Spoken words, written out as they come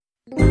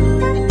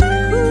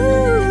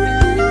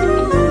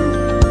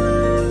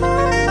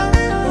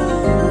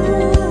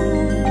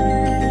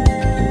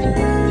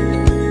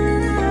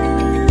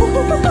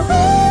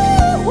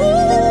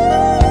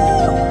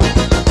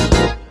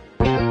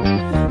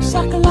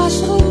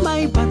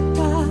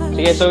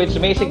Sige, so it's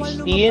May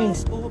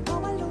 16,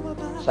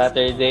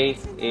 Saturday.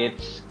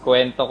 It's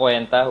Kwento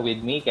Kwenta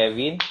with me,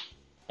 Kevin,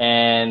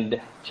 and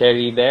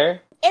Cherry there.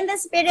 In the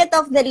spirit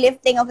of the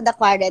lifting of the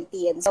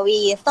quarantine, so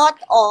we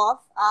thought of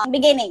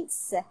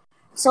beginnings.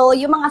 So,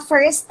 yung mga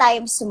first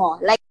times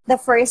mo, like the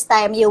first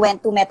time you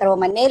went to Metro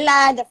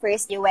Manila, the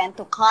first you went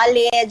to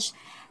college,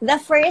 the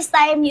first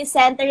time you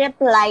sent a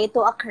reply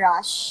to a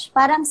crush,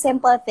 parang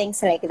simple things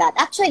like that.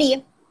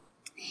 Actually,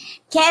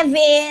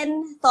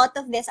 Kevin thought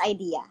of this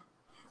idea.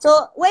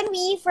 So, when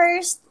we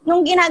first,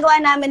 nung ginagawa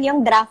namin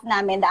yung draft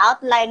namin, the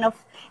outline of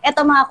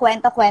eto mga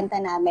kwento-kwenta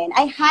namin,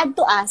 I had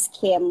to ask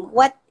him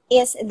what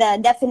is the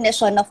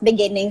definition of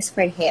beginnings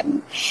for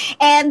him.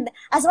 And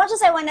as much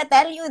as I want to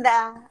tell you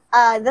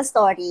the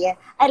story,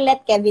 I'll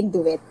let Kevin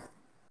do it.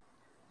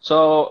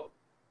 So,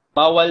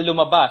 bawal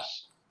lumabas.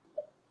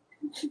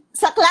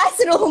 Sa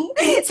classroom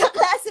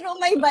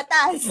may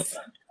batas.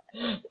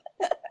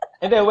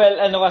 Hindi,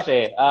 well, ano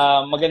kasi,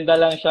 maganda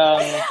lang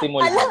siyang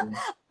simulan.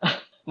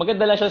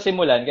 Maganda lang siyang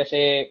simulan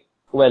kasi,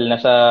 well,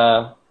 nasa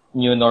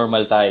new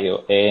normal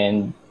tayo.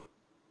 And,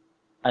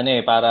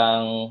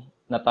 parang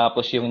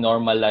natapos yung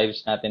normal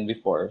lives natin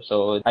before.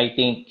 So, I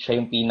think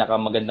siya yung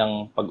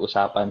pinakamagandang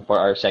pag-usapan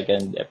for our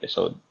second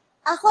episode.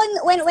 Ako,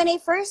 when I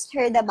first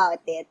heard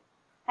about it,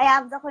 I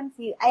have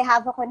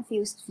a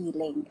confused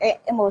feeling,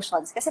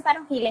 emotions. Kasi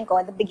parang feeling ko,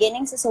 the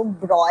beginnings is so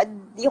broad.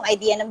 Yung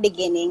idea ng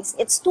beginnings,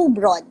 it's too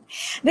broad.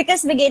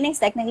 Because beginnings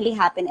technically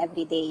happen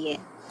every day.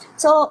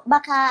 So,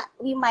 baka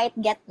we might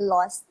get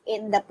lost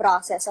in the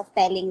process of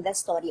telling the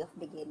story of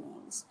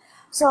beginnings.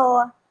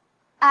 So,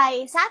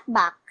 I sat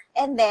back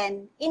and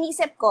then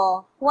inisip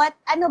ko,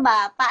 paano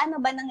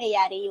ba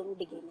nangyayari yung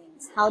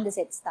beginnings? How does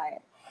it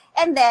start?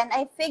 And then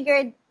I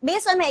figured,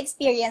 based on my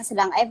experience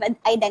lang, I've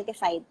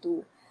identified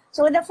two.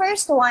 So the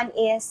first one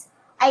is,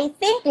 I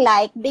think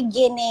like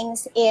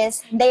beginnings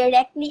is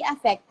directly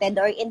affected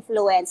or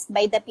influenced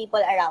by the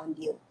people around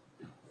you.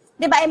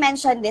 Diba I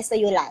mentioned this to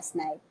you last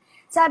night?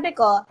 Sabi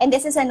ko, and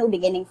this is a new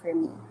beginning for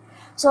me.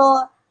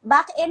 So,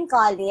 back in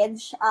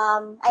college,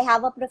 I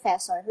have a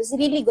professor who's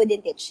really good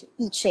in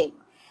teaching.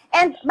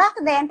 And back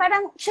then,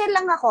 parang chill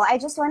lang ako.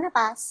 I just wanna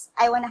pass.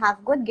 I wanna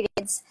have good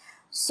grades.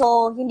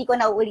 So, hindi ko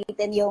na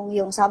uulitin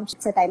yung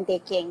subjects that I'm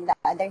taking the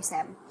other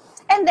sem.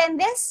 And then,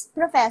 this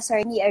professor,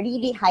 he a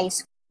really high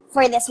score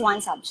for this one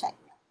subject.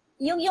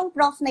 Yung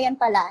prof na yan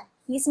pala,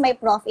 he's my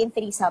prof in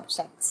 3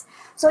 subjects.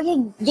 So,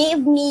 he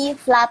gave me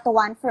flat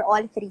 1 for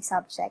all 3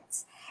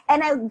 subjects.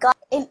 And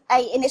I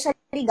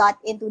initially got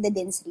into the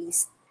Dean's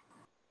List.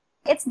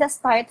 It's the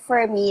start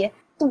for me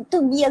to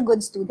be a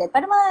good student.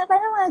 Para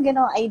mga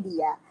ganong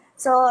idea.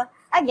 So,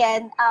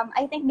 again,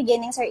 I think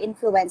beginnings are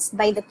influenced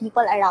by the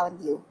people around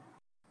you.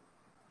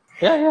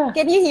 Yeah.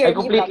 Can you hear I me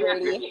completely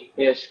properly? agree.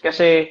 Yes,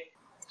 kasi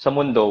sa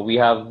mundo, we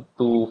have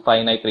 2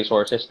 finite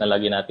resources na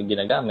lagi natin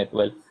ginagamit.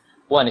 Well,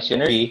 one is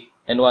energy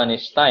and one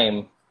is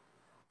time.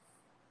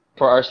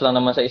 4 hours lang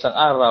naman sa isang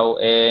araw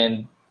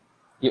and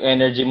yung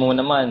energy mo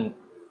naman,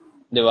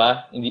 di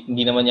ba?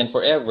 Hindi naman yan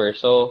forever.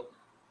 So,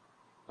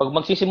 pag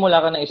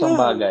magsisimula ka ng isang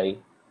bagay,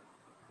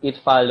 it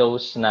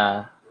follows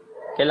na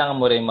kailangan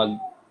mo rin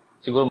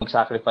siguro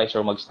mag-sacrifice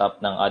or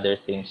mag-stop ng other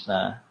things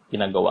na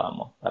ginagawa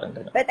mo. Parang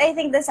gano'n. But I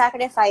think the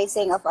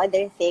sacrificing of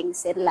other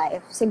things in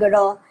life,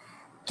 siguro,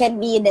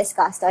 can be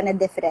discussed on a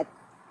different,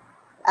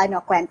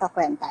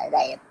 kwento-kwenta,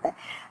 right?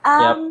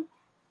 Yep.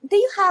 Do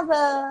you have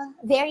a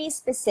very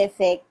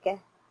specific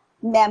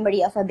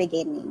memory of a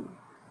beginning?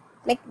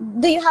 Like,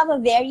 do you have a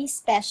very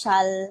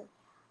special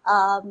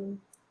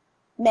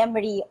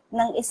memory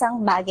ng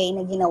isang bagay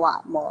na ginawa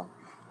mo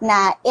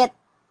na it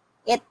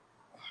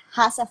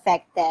has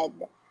affected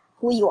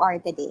who you are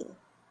today?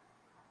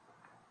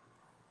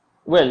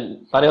 Well,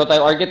 pareho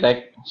tayo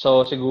architect.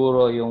 So,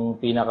 siguro yung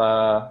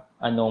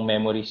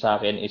memory sa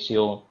akin is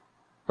yung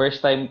first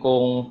time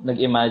kong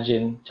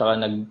nag-imagine tsaka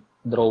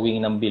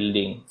nag-drawing ng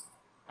building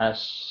as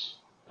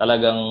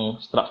talagang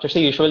structure.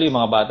 Kasi usually,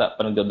 mga bata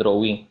pa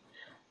nagdo-drawing.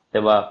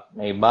 Diba?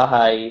 May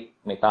bahay,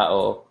 may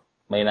tao,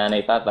 may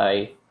nanay,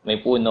 tatay,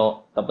 may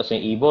puno, tapos may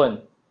ibon.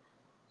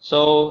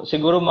 So,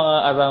 siguro mga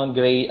around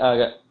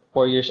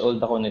 4 years old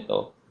ako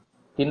nito.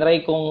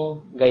 Tinry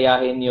kong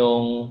gayahin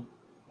yung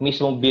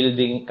mismong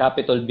building,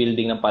 Capitol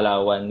building ng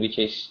Palawan, which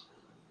is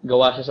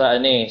gawa siya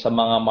sa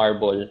mga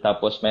marble,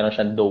 tapos meron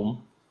siyang dome.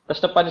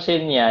 Tapos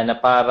napansin niya na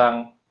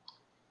parang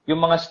yung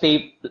mga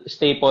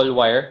staple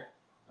wire,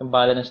 yung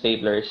bala ng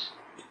staplers,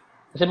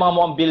 kasi mga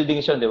mukhang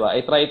buildings yun, di ba?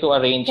 I try to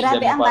arrange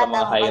them para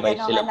mga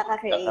high-rise sila.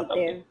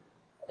 Naka-creative.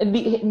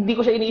 Hindi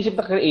ko siya iniisip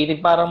na creative,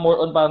 parang more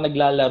on parang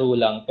naglalaro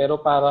lang, pero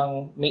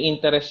parang may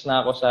interest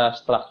na ako sa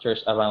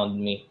structures around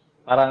me.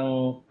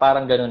 Parang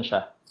ganun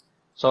siya.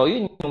 So,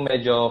 yun yung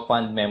medyo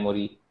fond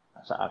memory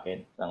sa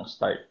akin ng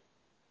start.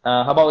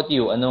 How about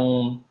you?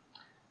 Anong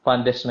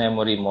fondest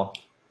memory mo?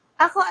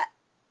 Ako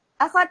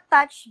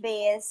touch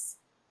base,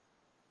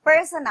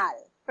 personal.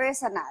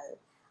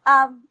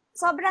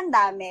 Sobrang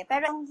dami,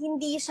 pero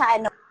hindi siya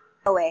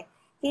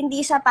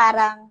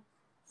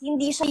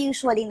hindi siya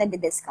usually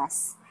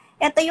nadidiscuss.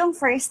 Ito yung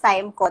first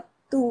time ko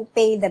to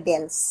pay the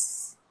bills.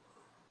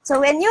 So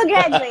when you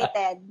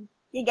graduated,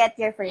 you get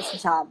your first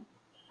job.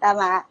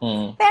 Tama?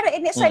 Pero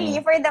initially,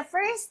 for the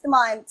first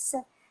months,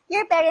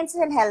 your parents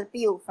will help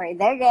you for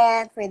the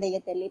rent, for the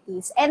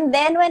utilities. And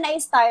then when I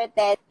started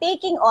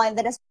taking on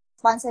the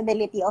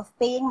responsibility of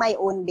paying my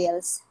own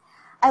bills,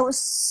 I was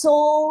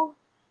so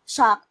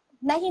shocked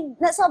na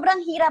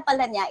sobrang hirap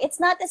pala niya.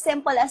 It's not as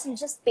simple as you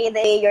just pay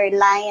your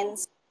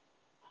lines,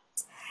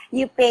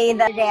 you pay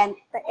the rent.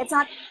 It's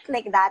not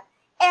like that.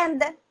 And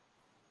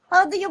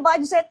how do you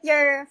budget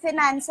your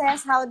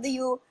finances? How do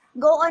you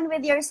go on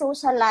with your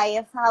social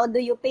life? How do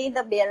you pay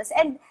the bills?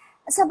 And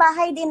sa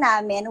bahay din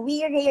namin,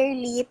 we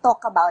rarely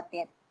talk about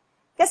it.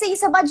 Kasi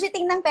sa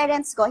budgeting ng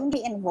parents ko,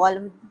 hindi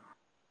involved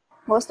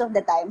most of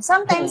the time.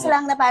 Sometimes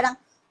lang na parang,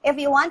 if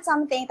you want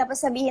something, tapos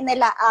sabihin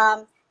nila,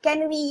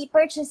 can we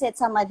purchase it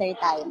some other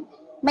time?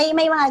 May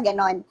mga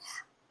ganon.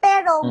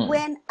 Pero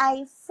when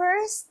I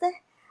first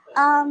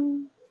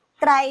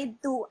tried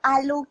to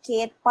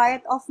allocate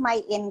part of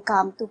my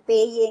income to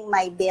paying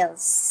my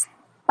bills,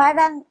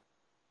 parang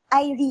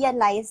I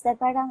realized that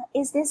parang,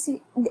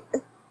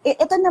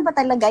 ito na ba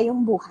talaga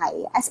yung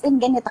buhay? As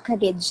in, ganito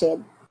ka-rigid?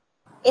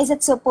 Is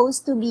it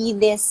supposed to be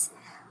this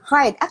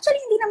hard?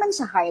 Actually, hindi naman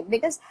siya hard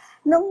because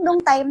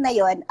nung time na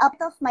yon, out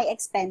of my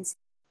expenses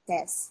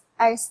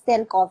are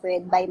still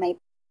covered by my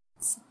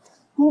parents.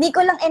 Hindi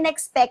ko lang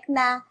in-expect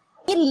na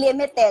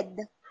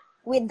limited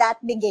with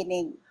that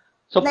beginning.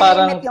 So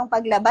na-limit yung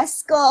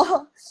paglabas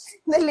ko,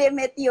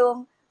 na-limit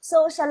yung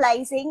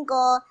socializing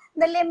ko,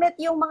 na-limit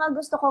yung mga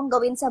gusto kong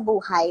gawin sa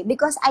buhay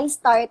because I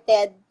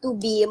started to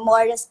be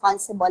more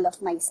responsible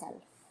of myself.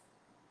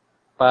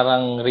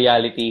 Parang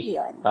reality,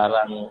 Yun.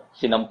 parang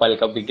sinampal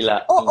ka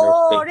bigla.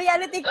 Oo,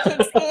 reality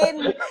kicks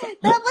in.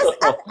 Tapos,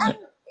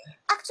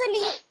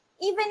 actually,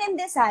 even in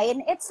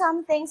design, it's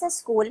something sa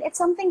school, it's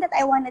something that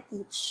I want to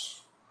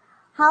teach.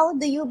 How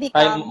do you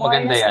become more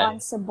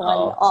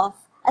responsible of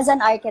as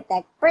an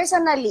architect?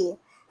 Personally,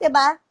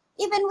 diba?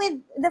 Even with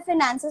the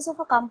finances of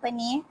a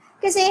company,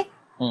 kasi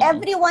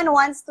everyone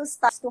wants to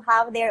start to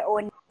have their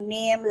own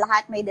name,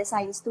 lahat may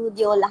design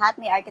studio, lahat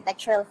may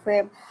architectural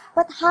firm.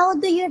 But how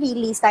do you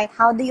really start?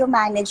 How do you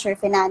manage your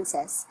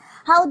finances?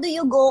 How do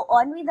you go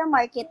on with the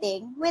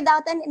marketing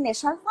without an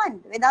initial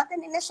fund, without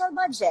an initial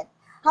budget?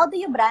 How do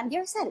you brand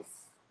yourself?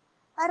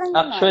 Parang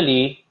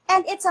actually,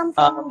 and it's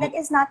something that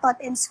is not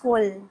taught in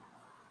school.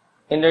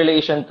 In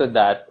relation to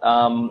that,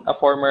 a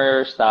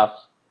former staff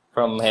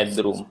from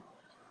Headroom,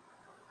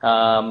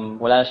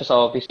 wala na siya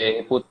sa office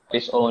he put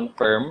his own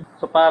firm.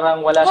 So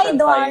parang wala siyang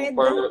time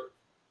for...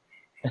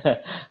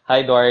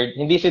 Hi, Edward.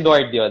 Hindi si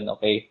Edward yun,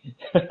 okay?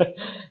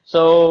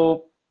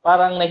 So,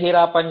 parang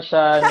nahirapan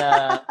siya na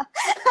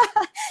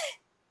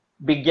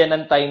bigyan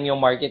ng time yung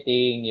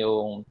marketing,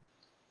 yung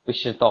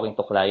which is talking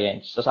to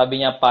clients. So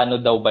sabi niya, paano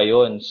daw ba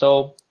yun?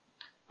 So,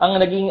 ang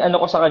naging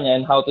ko sa kanya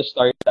and how to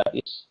start that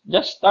is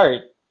just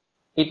start.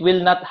 It will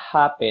not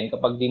happen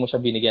kapag di mo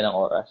siya binigyan ng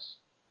oras.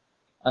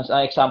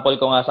 Ang example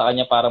ko nga sa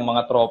kanya, parang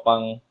mga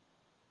tropang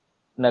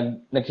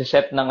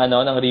nagsiset ng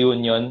ng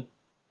reunion.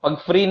 Pag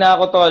free na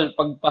ako, tol,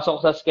 pagpasok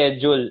sa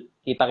schedule,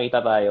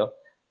 kita-kita tayo.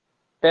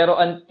 Pero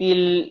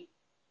until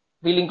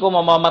feeling ko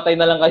mamamatay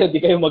na lang kayo, di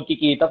kayo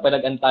magkikita pag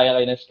nag-antaya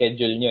kayo ng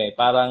schedule nyo eh.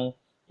 Parang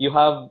you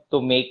have to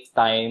make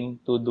time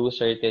to do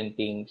certain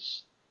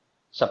things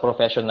sa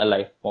professional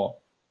life mo.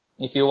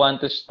 If you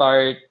want to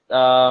start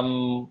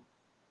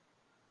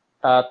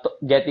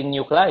getting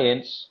new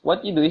clients,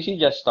 what you do is you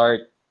just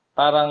start.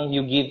 Parang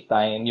you give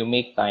time, you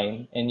make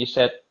time, and you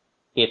set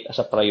it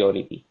as a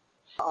priority.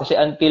 Kasi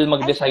until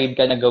mag-decide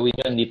ka na gawin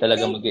yun, hindi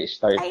talaga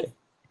mag-start.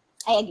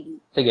 I agree.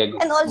 Sige, go.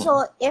 And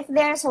also, if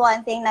there's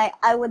one thing na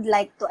I would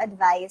like to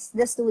advise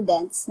the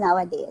students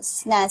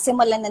nowadays, na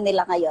simulan na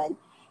nila ngayon,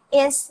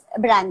 is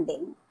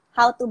branding.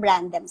 How to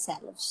brand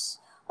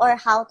themselves. Or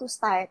how to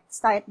start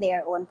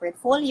their own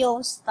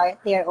portfolios,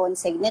 start their own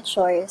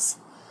signatures.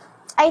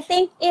 I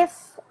think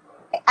if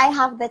I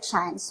have the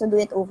chance to do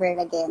it over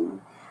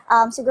again,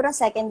 siguro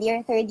second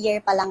year, third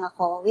year pa lang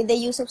ako, with the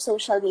use of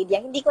social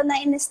media, hindi ko na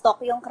in-stock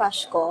yung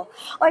crush ko,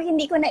 or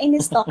hindi ko na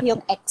in-stock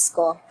yung ex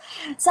ko.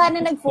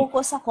 Sana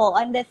nag-focus ako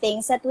on the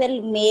things that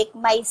will make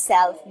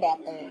myself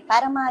better.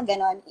 Parang mga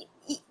ganon.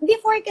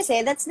 Before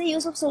kasi, that's the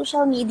use of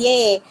social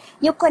media eh.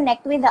 You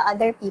connect with the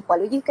other people.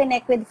 You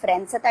connect with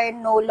friends that are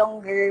no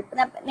longer,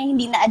 na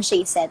hindi na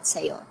adjacent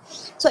sa'yo.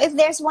 So if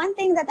there's one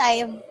thing that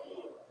I've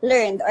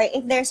learned, or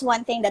if there's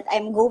one thing that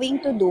I'm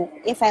going to do,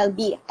 if I'll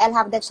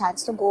have the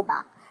chance to go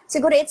back,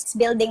 siguro it's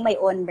building my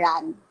own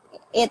brand.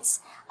 It's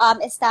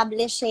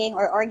establishing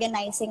or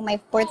organizing my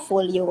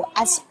portfolio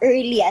as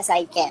early as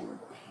I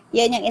can.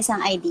 Yan yung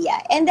isang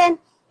idea. And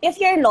then, if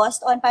you're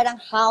lost on parang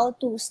how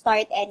to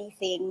start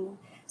anything,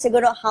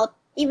 siguro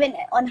even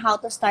on how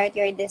to start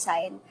your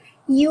design,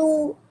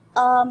 you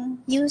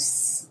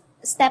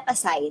step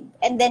aside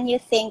and then you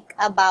think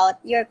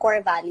about your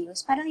core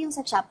values. Parang yung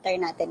sa chapter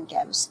natin,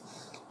 Kevs.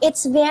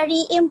 It's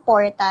very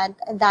important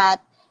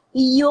that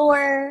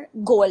your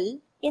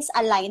goal is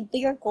aligned to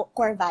your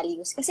core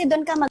values. Kasi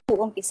doon ka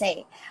mag-uumpisa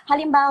eh.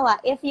 Halimbawa,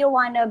 if you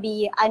wanna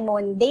be a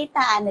known data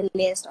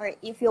analyst or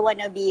if you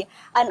wanna be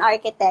an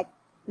architect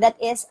that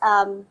is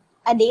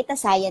a data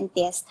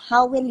scientist,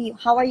 how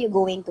are you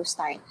going to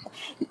start?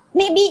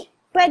 Maybe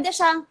pwede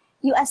siyang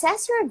you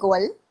assess your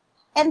goal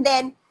and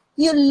then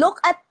you look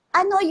at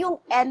ano yung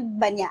end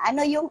ba niya?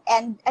 Ano yung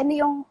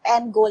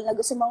end goal na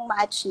gusto mong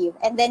ma-achieve?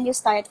 And then you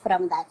start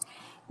from that.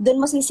 Doon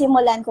mo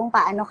sisimulan kung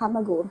paano ka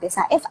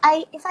mag-uumpisa. If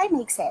I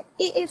make sense,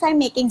 if I'm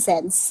making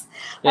sense.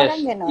 Yes,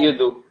 Parang ganon. you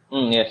do.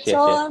 Yes.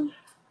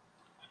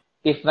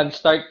 If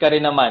nag-start ka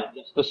rin naman,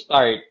 just to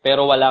start,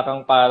 pero wala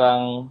kang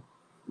parang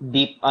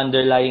deep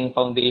underlying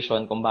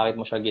foundation kung bakit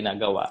mo siya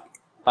ginagawa,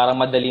 parang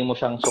madali mo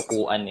siyang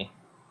sukuan eh.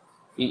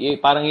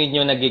 Parang yun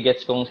yung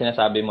nagigets kong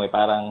sinasabi mo eh.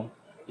 Parang,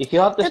 if you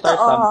have to start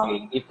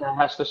something, it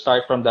has to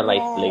start from the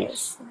right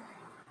place.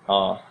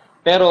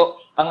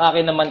 Pero, ang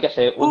akin naman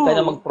kasi, huwag ka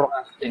na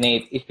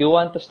mag-procrastinate. If you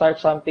want to start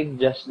something,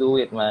 just do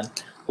it, man.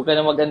 Huwag ka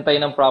na mag-antay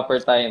ng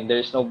proper time.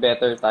 There's no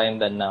better time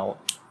than now.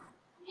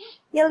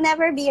 You'll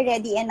never be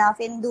ready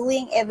enough in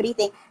doing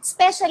everything,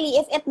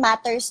 especially if it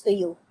matters to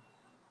you.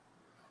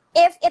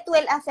 If it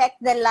will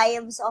affect the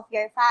lives of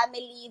your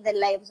family, the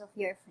lives of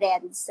your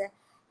friends,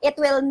 it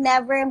will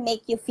never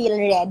make you feel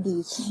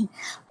ready.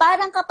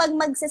 Parang kapag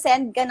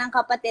magsisend ka ng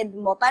kapatid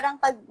mo, parang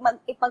pag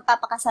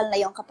ipagpapakasal na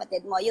yung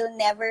kapatid mo, you'll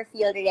never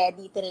feel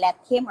ready to let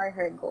him or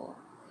her go.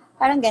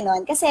 Parang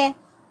ganon. Kasi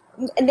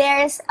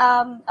there's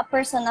a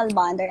personal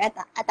bond or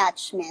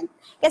attachment.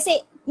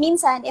 Kasi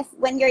minsan,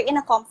 when you're in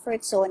a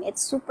comfort zone,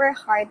 it's super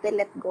hard to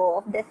let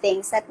go of the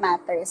things that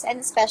matters.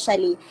 And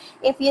especially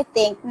if you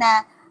think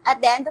na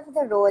at the end of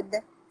the road,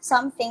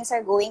 some things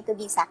are going to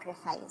be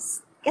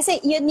sacrificed.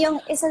 Kasi yun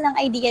yung isa lang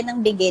idea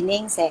ng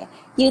beginnings eh.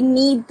 You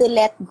need to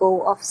let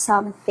go of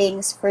some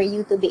things for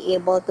you to be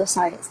able to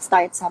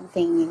start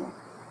something new.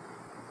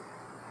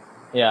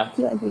 Yeah.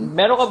 Do you agree?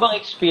 Meron ka bang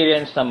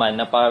experience naman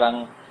na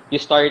parang you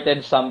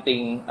started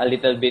something a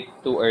little bit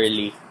too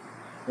early?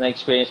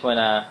 Na-experience mo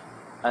na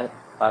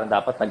parang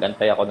dapat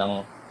nag-antay ako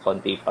ng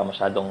konti pa,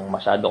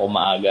 masyado ko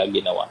maaga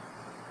ginawa.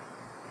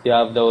 Do you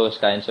have those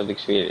kinds of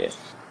experience?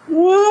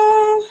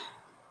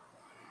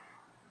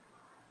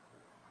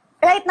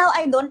 Right now,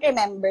 I don't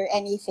remember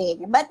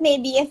anything. But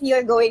maybe if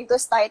you're going to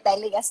start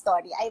telling a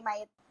story, I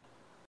might.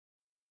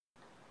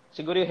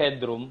 Siguro yung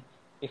Headroom,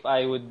 if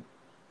I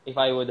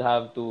would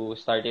have to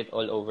start it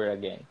all over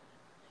again.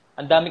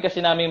 Ang dami kasi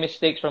namin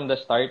mistakes from the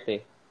start eh.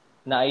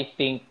 Na I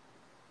think,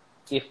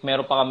 if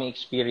meron pa kami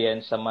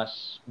experience sa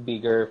mas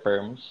bigger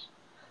firms,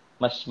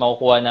 mas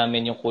makukuha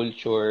namin yung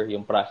culture,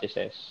 yung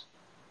processes.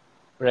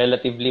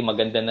 Relatively,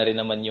 maganda na rin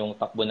naman yung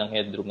takbo ng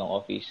Headroom ng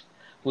office.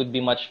 Would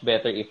be much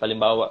better if,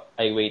 halimbawa,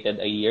 I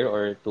waited a year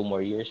or 2 more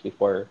years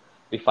before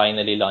we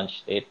finally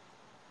launched it.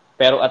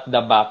 Pero at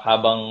the back,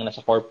 habang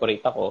nasa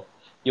corporate ako,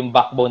 yung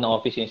backbone ng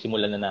office yung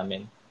simulan na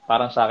namin.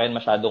 Parang sa akin,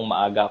 masyadong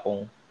maaga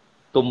kong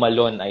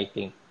tumalon, I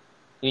think.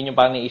 Yun yung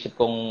parang naisip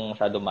kong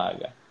masyadong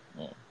maaga.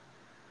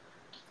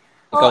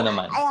 Ikaw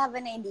naman. I have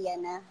an idea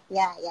na.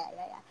 Yeah.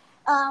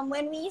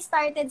 When we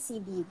started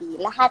CDB,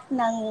 lahat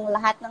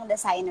ng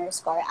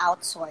designers ko are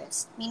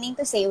outsourced. Meaning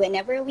to say,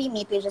 whenever we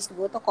meet, we just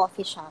go to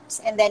coffee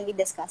shops and then we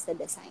discuss the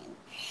design.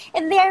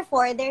 And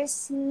therefore,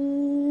 there's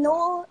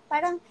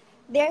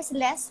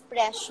less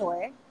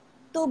pressure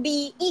to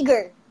be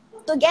eager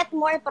to get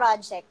more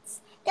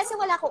projects. Kasi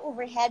wala ko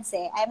overheads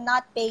eh. I'm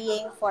not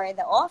paying for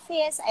the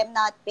office. I'm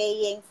not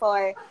paying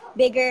for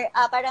bigger,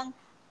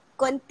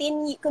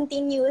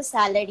 continuous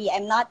salary.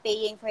 I'm not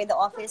paying for the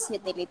office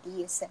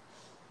utilities.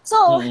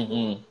 So,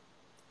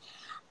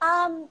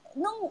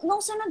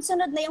 nung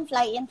sunod-sunod na yung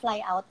fly-in,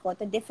 fly-out ko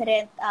to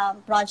different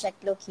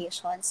project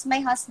locations, my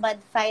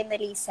husband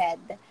finally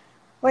said,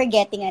 we're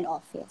getting an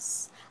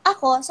office.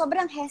 Ako,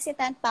 sobrang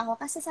hesitant pa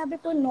ako kasi sabi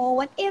ko, no,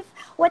 what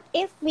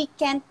if we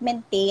can't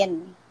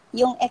maintain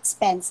yung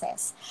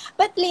expenses?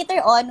 But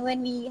later on, when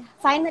we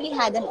finally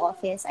had an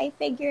office, I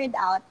figured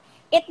out,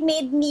 it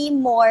made me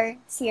more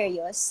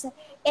serious.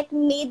 It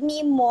made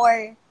me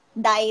more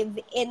dive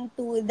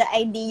into the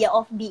idea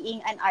of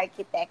being an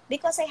architect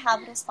because I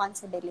have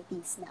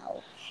responsibilities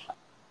now.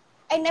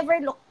 I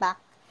never look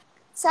back.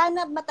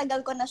 Sana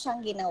matagal ko na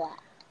siyang ginawa.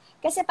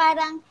 Kasi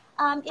parang,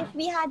 if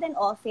we had an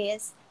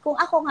office, kung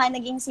ako nga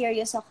naging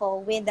serious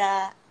ako with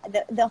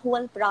the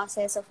whole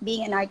process of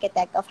being an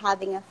architect, of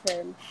having a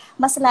firm,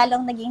 mas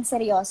lalong naging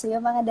seryoso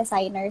yung mga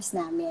designers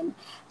namin.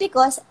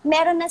 Because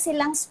meron na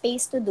silang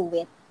space to do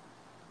it.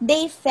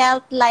 They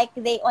felt like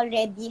they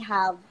already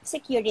have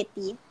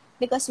security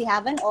because we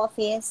have an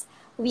office,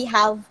 we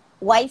have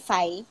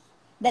Wi-Fi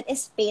that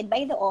is paid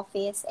by the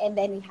office, and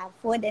then we have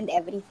food and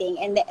everything.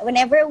 And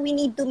whenever we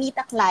need to meet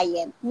a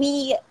client,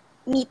 we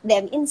meet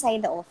them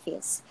inside the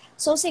office.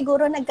 So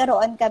siguro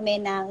nagkaroon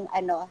kami ng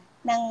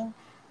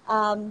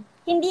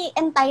hindi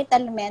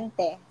entitlement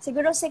eh.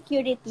 Siguro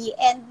security,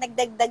 and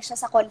nagdagdag siya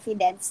sa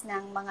confidence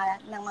ng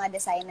mga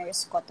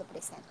designers ko to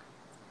present.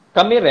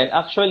 Kami rin,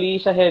 actually,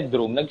 sa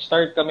Headroom,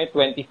 nag-start kami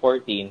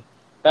 2014.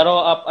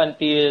 Pero up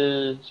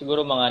until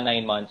siguro mga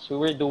 9 months, we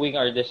were doing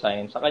our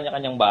design sa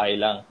kanya-kanyang bahay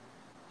lang.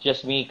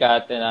 Just me,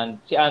 Kat,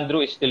 and si Andrew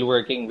is still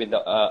working with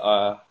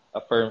a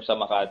firm sa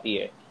Makati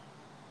eh.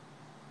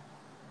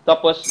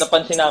 Tapos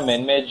napansin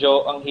namin,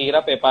 medyo ang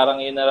hirap eh,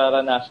 parang yung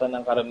nararanasan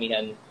ng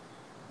karamihan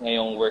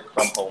ngayong work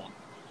from home.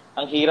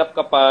 Ang hirap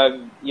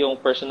kapag yung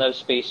personal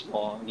space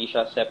mo, hindi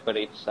siya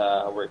separate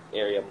sa work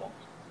area mo.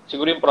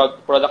 Siguro yung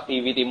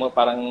productivity mo,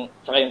 parang,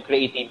 saka yung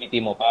creativity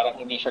mo, parang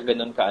hindi siya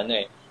ganun kaano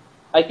eh.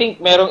 I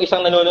think merong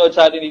isang nanonood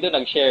sa atin dito,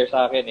 nag-share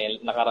sa akin eh,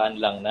 nakaraan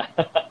lang na.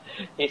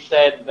 He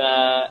said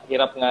na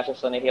hirap nga siya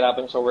sa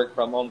nahihirapan sa work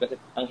from home kasi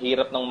ang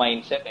hirap ng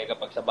mindset eh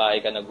kapag sa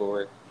bahay ka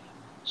nag-work.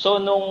 So,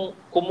 nung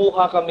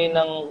kumuha kami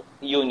ng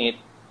unit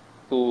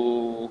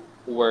to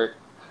work,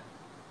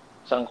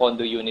 isang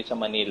condo unit sa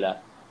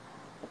Manila,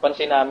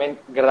 napansin namin,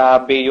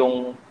 grabe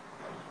yung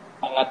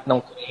angat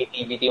ng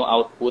creativity, yung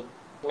output.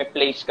 May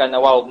place ka na,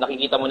 wow,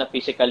 nakikita mo na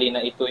physically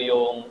na ito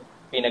yung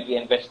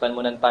pinag-i-investan mo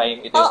ng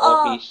time, ito yung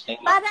Oo. office.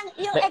 Parang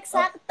yung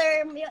exact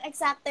term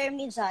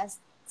ni Just,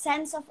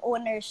 sense of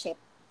ownership.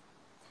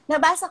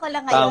 Nabasa ko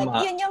lang ngayon. Tama.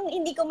 Yun yung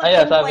hindi ko Sabi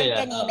ma-pinpoint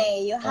yan. kanina eh.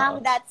 You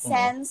have that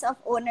sense of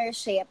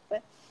ownership.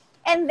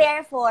 And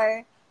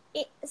therefore,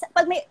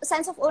 pag may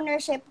sense of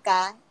ownership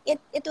ka,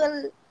 it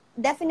will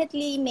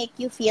definitely make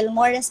you feel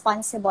more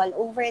responsible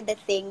over the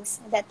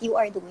things that you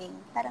are doing.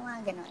 Parang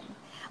mga ganon.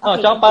 No,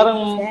 Okay, tsaka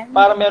then,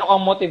 parang meron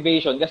kang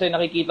motivation kasi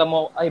nakikita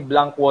mo, ay,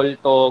 blank wall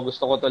to,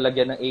 gusto ko to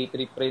lagyan ng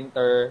A3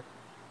 printer,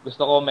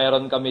 gusto ko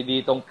meron kami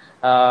ditong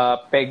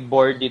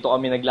pegboard, dito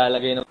kami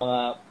naglalagay ng mga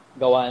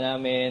gawa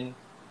namin,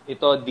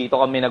 dito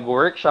kami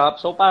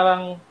nag-workshop. So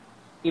parang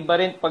iba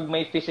rin pag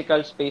may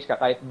physical space ka,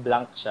 kahit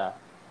blank siya,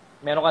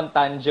 meron kang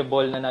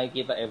tangible na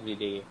nakikita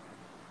everyday.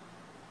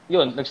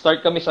 Yun,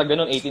 nag-start kami sa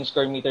ganun, 18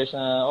 square meters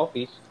na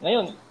office.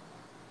 Ngayon,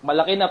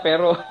 malaki na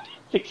pero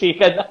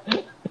siksikan na.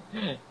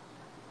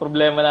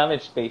 Problema namin,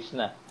 space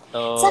na.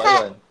 So,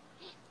 Saka, ayun.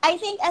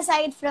 I think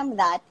aside from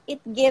that,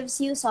 it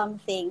gives you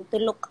something to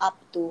look up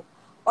to,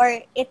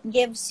 or it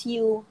gives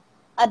you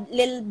a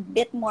little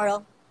bit more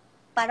of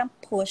parang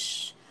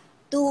push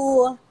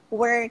to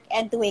work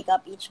and to wake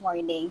up each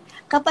morning.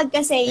 Kapag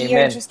kasi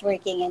you're Amen. just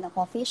working in a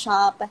coffee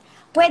shop,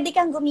 pwede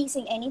kang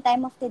gumising any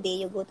time of the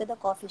day, you go to the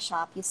coffee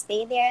shop, you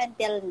stay there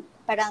until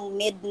parang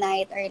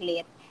midnight or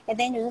late, and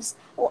then you just,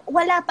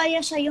 wala pa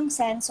siya yung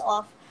sense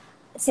of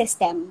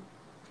system.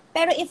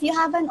 Pero if you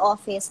have an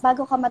office,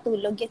 bago ka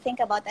matulog, you think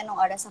about anong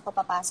oras ako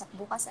papasok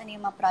bukas, ano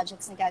yung mga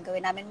projects na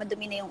gagawin namin,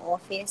 madumi na yung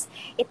office,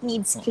 it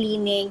needs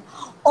cleaning,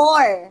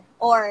 or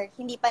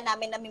hindi pa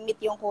namin namimit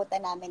yung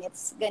quota namin,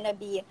 it's gonna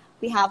be,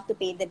 we have to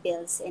pay the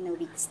bills in a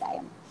week's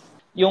time.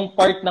 Yung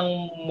part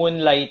ng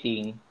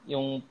moonlighting,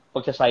 yung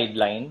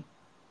pagsa-sideline,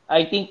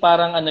 I think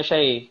parang ano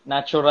siya eh,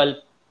 natural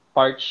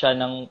part siya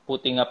ng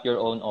putting up your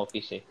own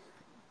office eh.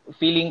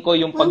 Feeling ko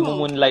yung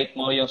pag-moonlight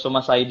mo, yung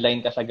suma-sideline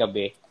ka sa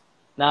gabi,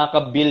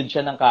 nakaka-build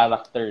siya ng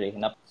character eh.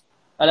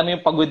 Alam mo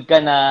yung pagod ka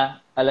na,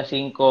 alas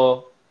 5,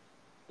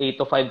 8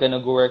 to 5 ka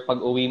nag-work, pag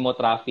uwi mo,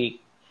 traffic,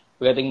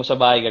 pagdating mo sa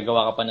bahay,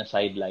 gagawa ka pa ng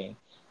sideline.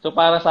 So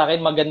para sa akin,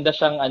 maganda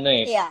siyang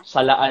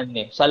salaan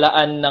eh.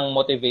 Salaan ng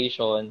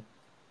motivation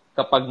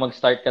kapag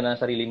mag-start ka na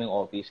ng sarili mong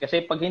office.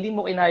 Kasi pag hindi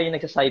mo kinaya yung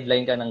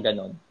nagsa-sideline ka ng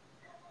ganon,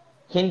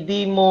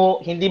 hindi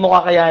mo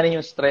kakayanin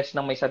yung stress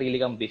ng may sarili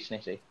kang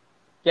business eh.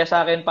 Kaya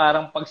sa akin,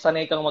 parang pag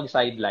sanay kang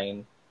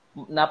mag-sideline,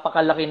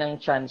 napakalaki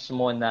ng chance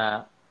mo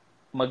na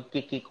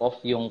mag-kick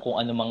off yung kung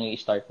ano mang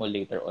i-start mo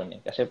later on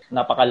eh. Kasi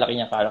napakalaki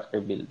niyang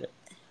character builder.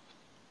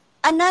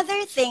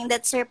 Another thing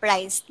that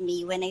surprised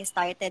me when I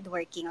started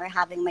working or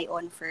having my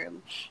own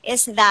firm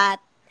is that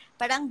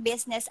parang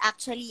business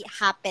actually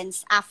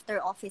happens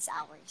after office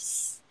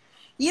hours.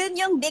 Yun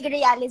yung big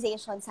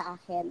realization sa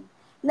akin.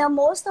 Na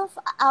most of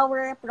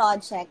our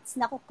projects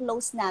na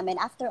close namin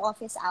after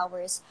office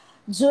hours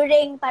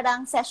during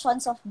parang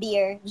sessions of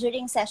beer,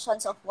 during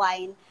sessions of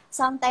wine,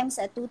 sometimes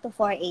at 2 to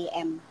 4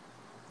 a.m.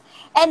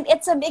 And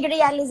it's a big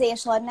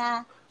realization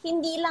na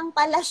hindi lang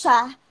pala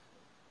siya,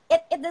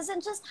 it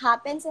doesn't just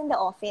happens in the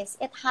office.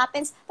 It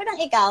happens,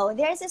 parang ikaw,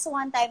 there's this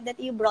one time that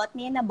you brought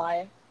me in a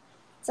bar.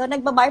 So,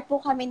 nagbabar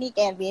po kami ni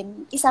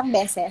Kevin isang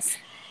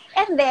beses.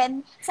 And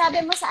then,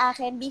 sabi mo sa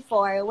akin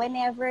before,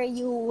 whenever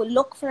you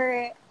look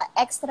for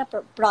extra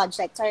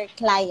projects or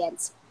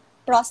clients,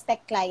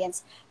 prospect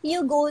clients,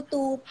 you go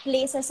to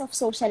places of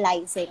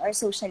socializing or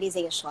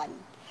socialization.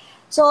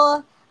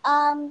 So,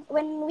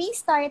 when we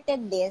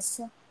started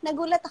this,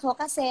 nagulat ako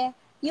kasi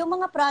yung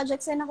mga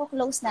projects na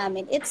naku-close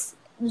namin, it's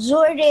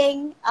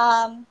during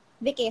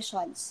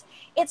vacations.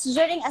 It's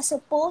during a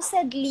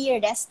supposedly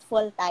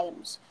restful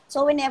times.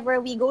 So whenever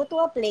we go to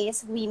a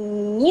place, we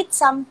meet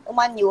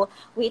someone new,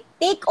 we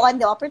take on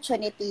the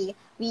opportunity,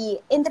 we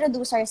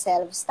introduce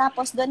ourselves,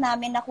 tapos doon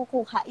namin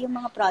nakukuha yung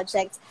mga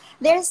projects.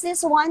 There's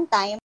this one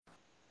time,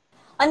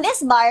 on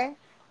this bar,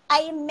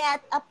 I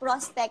met a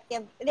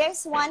prospective,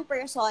 there's one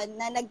person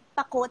na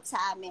nagpa-quote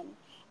sa amin.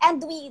 And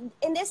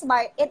in this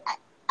bar,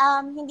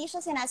 hindi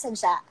siya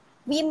sinasadya.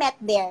 We met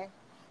there.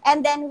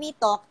 And then we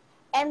talked.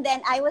 And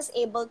then I was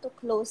able to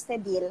close the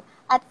deal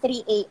at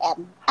 3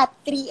 a.m. At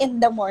 3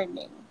 in the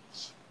morning.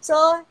 So,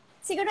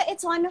 siguro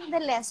it's one of the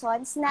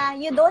lessons na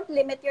you don't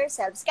limit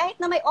yourselves. Kahit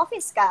na may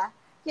office ka,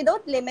 you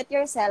don't limit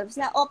yourselves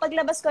na,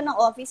 paglabas ko ng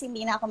office,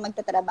 hindi na ako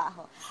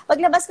magtatrabaho.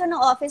 Paglabas ko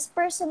ng office,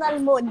 personal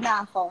mode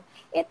na ako.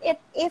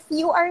 If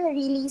you are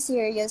really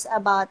serious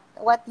about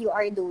what you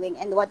are doing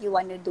and what you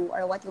want to do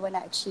or what you want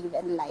to achieve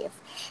in life,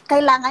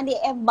 kailangan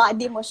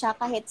i-embody mo siya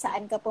kahit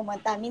saan ka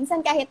pumunta.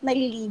 Minsan kahit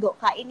naliligo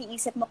ka,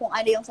 iniisip mo kung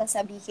ano yung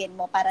sasabihin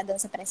mo para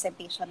doon sa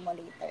presentation mo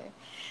later.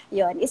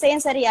 Yun. Isa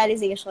yan sa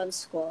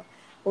realizations ko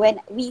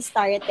when we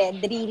started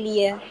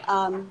really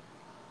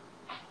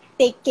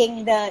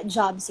taking the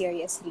job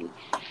seriously.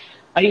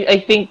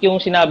 I think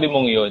yung sinabi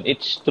mong yun,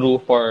 it's true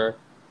for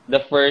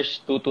the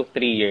first 2 to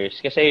 3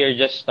 years. Kasi you're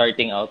just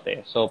starting out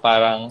eh. So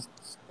parang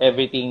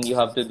everything you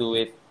have to do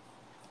it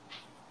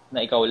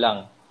na ikaw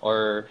lang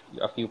or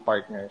a few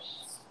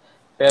partners.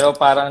 Pero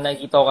parang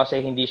nakikita ko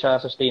kasi hindi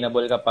siya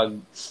sustainable kapag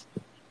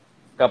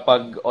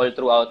all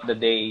throughout the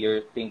day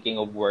you're thinking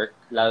of work,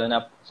 lalo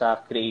na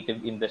sa creative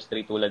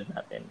industry tulad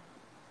natin.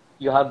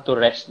 You have to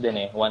rest din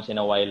eh, once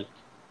in a while.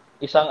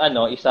 Isang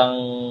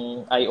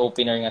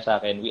eye-opener nga sa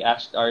akin, we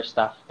asked our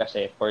staff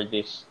kasi for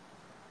this,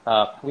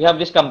 we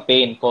have this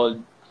campaign called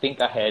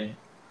Think Ahead.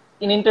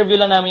 In-interview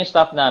lang namin yung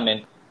staff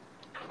namin,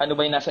 ano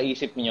ba yung nasa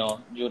isip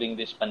nyo during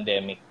this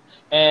pandemic.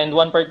 And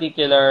one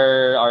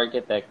particular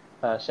architect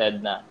said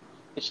na,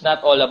 it's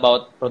not all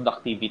about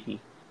productivity.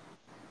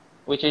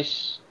 Which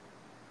is,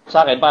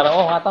 sa akin,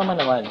 parang, nga tama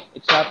naman.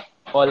 It's not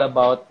all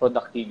about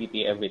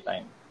productivity every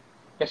time.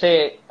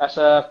 Kasi as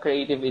a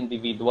creative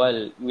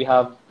individual, we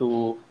have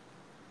to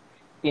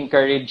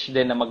encourage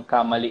din na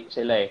magkamali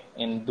sila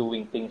in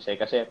doing things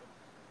Kasi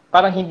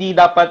parang hindi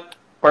dapat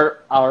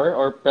per hour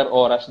or per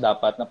oras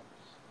dapat na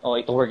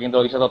ito working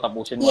drawings na to,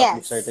 tapusin mo at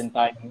a certain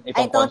time.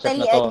 Itong concept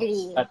totally na to.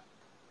 Agree. At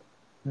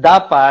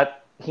dapat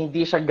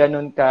hindi siya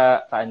ganun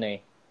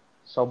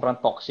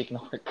sobrang toxic na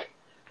work.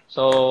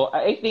 So,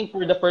 I think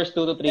for the first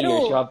 2 to 3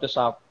 years, you have to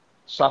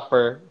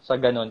suffer sa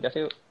ganun.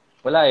 Kasi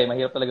wala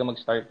mahirap talaga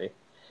mag-start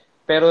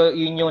Pero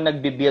yun yung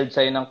nagbi-build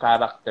sa'yo ng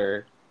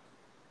character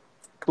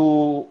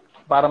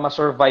para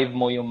ma-survive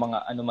mo yung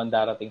mga man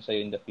darating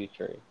sa'yo in the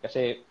future.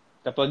 Kasi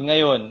kapag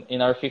ngayon, in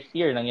our 5th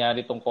year,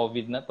 nangyari tong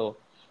COVID na to,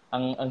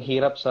 ang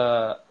hirap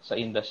sa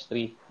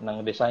industry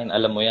ng design.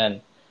 Alam mo yan,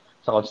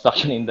 sa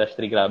construction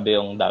industry, grabe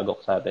yung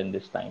dagok sa atin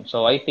this time.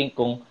 So I think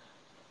kung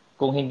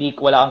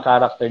wala kang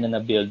character na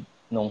na-build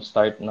nung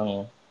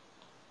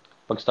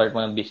pag-start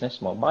mo ng business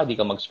mo, baka di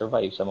ka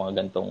mag-survive sa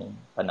mga gantong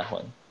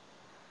panahon.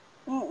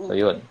 So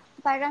yun.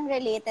 Parang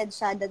related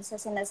siya dun sa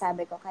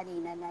sinasabi ko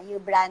kanina na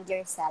you brand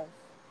yourself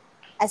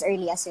as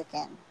early as you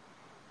can.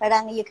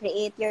 Parang you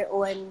create your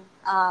own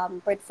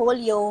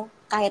portfolio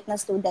kahit na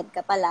student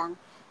ka pa lang.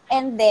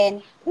 And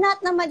then,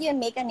 not naman you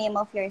make a name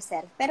of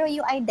yourself, pero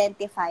you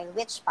identify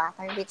which path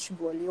or which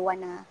goal you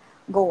wanna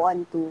go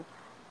on to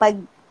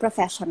pag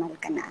professional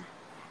ka na.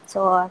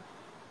 So,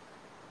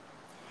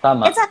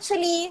 tama. It's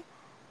actually,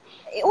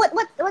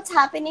 what's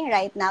happening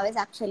right now is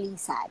actually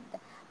sad.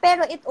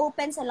 Pero it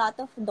opens a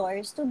lot of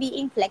doors to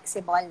being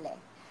flexible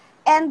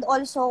And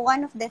also,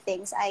 one of the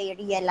things I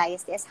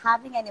realized is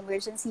having an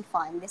emergency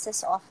fund. This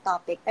is off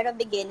topic, pero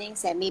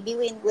beginnings maybe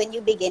when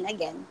you begin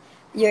again,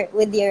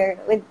 with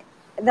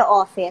the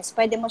office,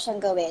 pwede mo siyang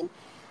gawin.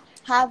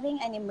 Having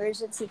an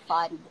emergency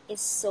fund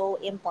is so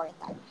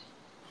important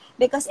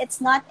because it's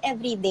not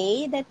every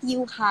day that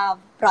you have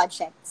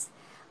projects.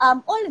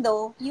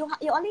 Although you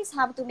always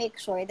have to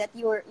make sure that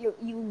you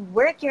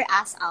work your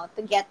ass out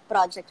to get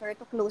projects or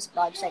to close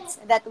projects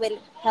that will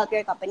help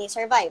your company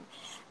survive.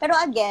 Pero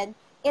again,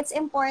 it's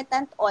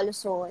important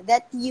also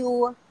that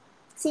you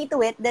see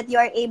to it that you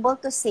are able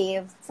to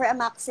save for a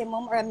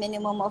maximum or a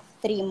minimum of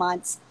 3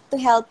 months to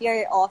help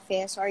your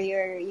office or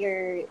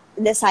your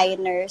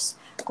designers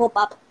cope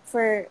up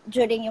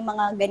during yung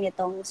mga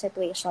ganitong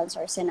situations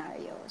or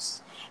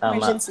scenarios. Tama.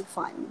 Emergency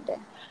fund.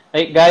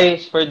 Hey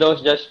guys, for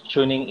those just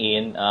tuning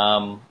in,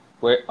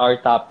 our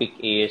topic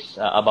is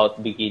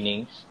about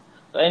beginnings.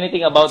 So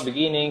anything about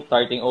beginning,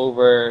 starting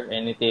over,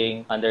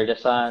 anything under the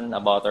sun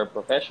about our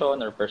profession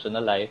or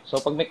personal life.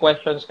 So pag may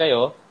questions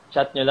kayo,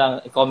 chat nyo lang,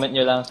 comment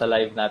nyo lang sa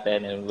live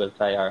natin and we'll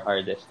try our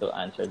hardest to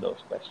answer those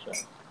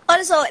questions.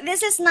 Also,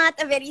 this is not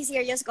a very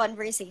serious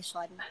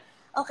conversation.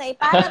 Okay,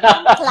 para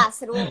tong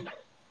classroom.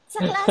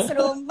 Sa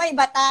classroom, may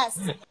batas.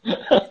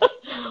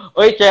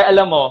 Oy, Che,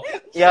 alam mo,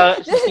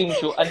 si Kim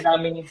Chu,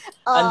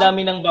 ang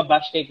dami nang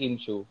babash kay Kim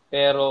Chu.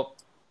 Pero,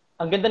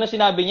 ang ganda na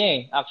sinabi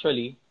niya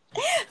actually.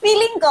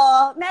 Feeling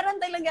ko,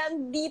 meron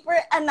talagang deeper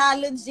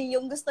analogy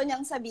yung gusto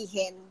niyang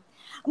sabihin.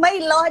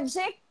 May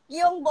logic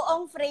yung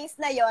buong phrase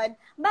na yon.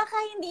 Baka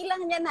hindi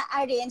lang niya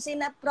na-arrange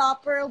in a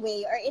proper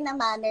way or in a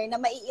manner na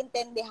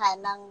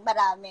maiintindihan ng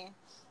marami.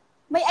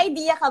 May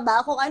idea ka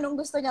ba kung anong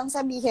gusto niyang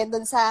sabihin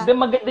dun sa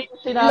maganda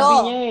yung sinabi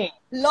niya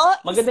Law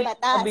maganda is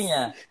batas. Yung sinabi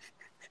niya.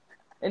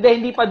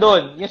 Hindi pa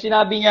doon. Yung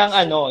sinabi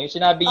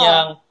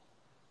niyang,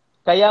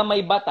 kaya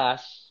may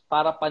batas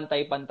para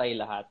pantay-pantay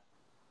lahat.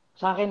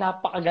 Sa akin,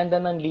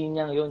 napakaganda ng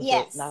linyang yun.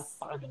 Yes.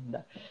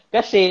 Napakaganda.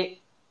 Kasi,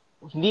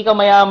 hindi ka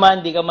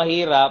mayaman, hindi ka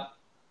mahirap,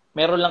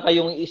 meron lang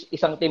kayong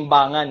isang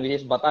timbangan, which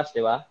is batas,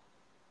 di ba?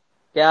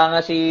 Kaya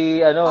nga si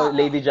Oo.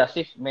 Lady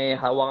Justice, may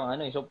hawak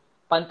ang So,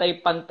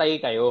 pantay-pantay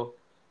kayo.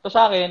 So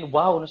sa akin,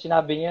 wow, no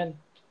sinabi niyan.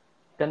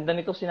 Ganda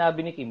nito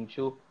sinabi ni Kim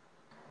Chu.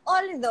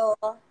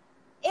 Although,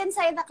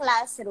 inside the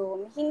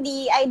classroom,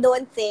 I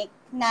don't think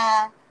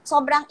na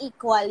sobrang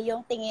equal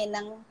yung tingin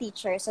ng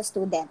teacher sa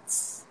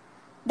students.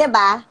 'Di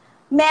ba?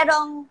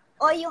 Merong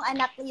yung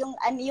anak,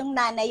 yung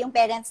nanay, yung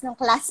parents ng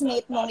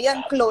classmate mo,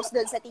 yun close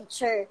dun sa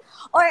teacher.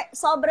 Or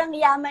sobrang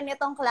yaman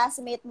nitong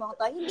classmate mo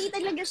to, hindi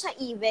talaga siya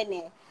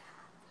even eh.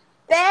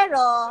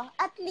 Pero,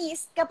 at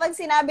least, kapag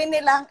sinabi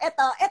nilang,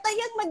 eto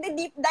yung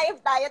magde-deep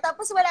dive tayo,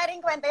 tapos wala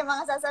rin kwenta yung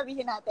mga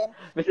sasabihin natin.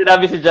 May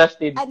sinabi si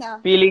Justin,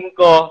 Ano? feeling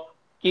ko,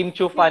 Kim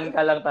Chu fan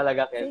ka lang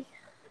talaga, Kel.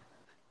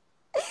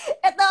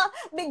 Eto,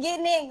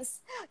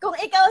 beginnings. Kung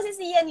ikaw si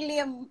Sian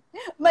Lim,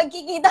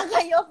 magkikita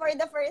kayo for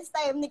the first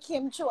time ni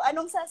Kim Chu,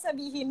 anong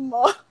sasabihin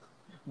mo?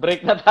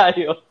 Break na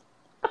tayo.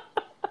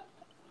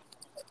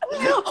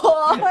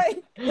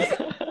 Hoy!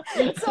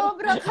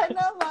 Sobra ka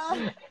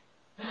naman.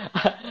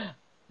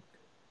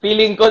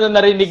 Feeling ko nung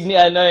narinig ni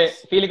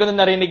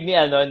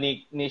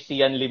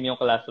Sian Lim yung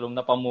classroom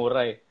na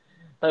pamura eh.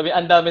 Sabi,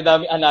 ang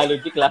dami-dami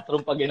analogy classroom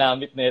pag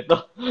ginamit nito.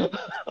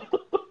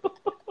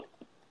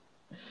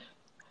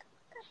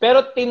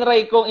 Pero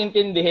tinry kong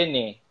intindihin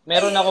eh.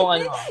 Meron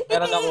akong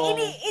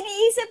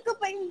Iniisip ko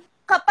pa yung,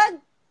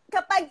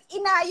 kapag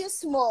inayos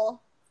mo,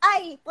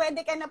 ay,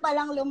 pwede ka na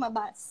palang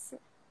lumabas.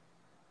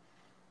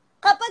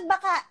 Kapag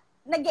baka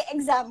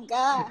nag-e-exam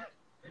ka,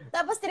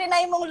 tapos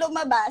trinay mong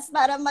lumabas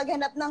para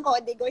maghanap ng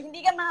kodigo, hindi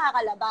ka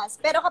makakalabas.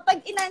 Pero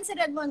kapag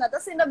inansweran mo na,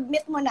 tapos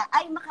sinubmit mo na,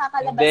 ay,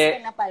 makakalabas ka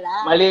na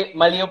pala.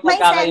 Mali yung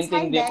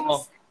pagkakaintindi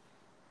mo.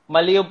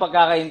 Mali yung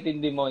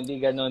pagkakaintindi mo,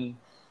 hindi ganun.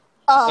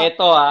 Oh.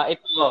 Ito.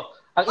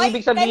 Ang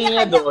ibig sabihin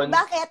niya doon...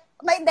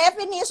 Bakit? May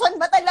definition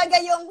ba talaga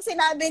yung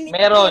sinabi ni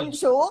Kim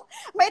Chu?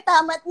 May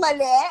tama't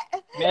mali?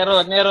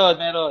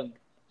 Meron.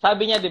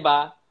 Sabi niya, di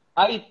ba,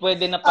 ay,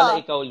 pwede na pala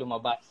ikaw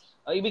lumabas.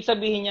 Ang ibig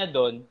sabihin niya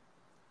doon,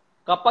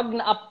 kapag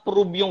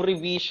na-approve yung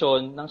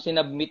revision ng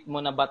sinubmit mo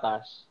na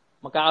batas,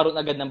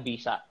 magkakaroon agad ng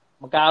visa.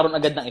 Magkakaroon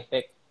agad ng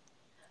effect.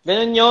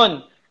 Ganun yun.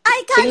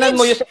 Ay,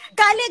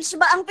 college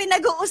ba ang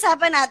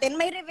pinag-uusapan natin?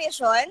 May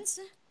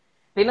revisions?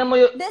 Tingnan mo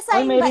yun.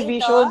 Design may ba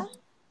revision. Ito?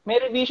 May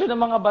revision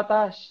ng mga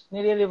batas.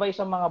 Nire-revise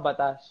ang mga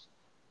batas.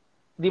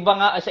 Di ba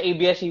nga sa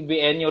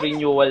ABS-CBN yung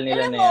renewal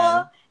nila na yan?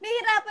 Alam mo,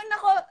 nahihirapan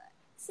ako,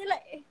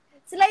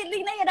 slightly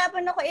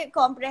nahihirapan ako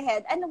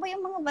i-comprehend. Ano ba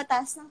yung mga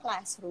batas ng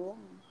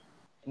classroom?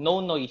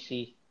 No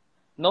noisy.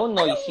 No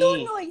noisy.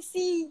 Anong no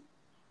noisy?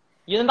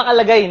 Yun ang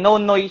nakalagay, no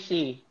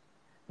noisy.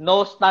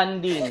 No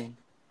standing.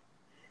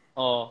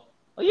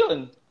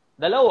 Yun.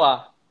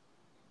 Dalawa.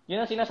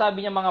 Yun ang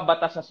sinasabi niya mga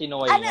batas na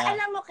sinuway niya.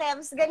 Alam mo,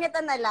 Kevs, ganito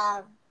na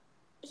lang.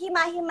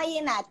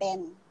 Himahimayin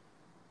natin.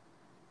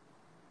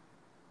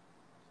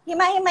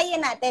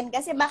 Himahimayin natin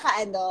kasi baka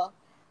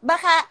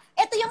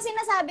ito yung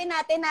sinasabi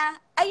natin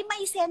na, ay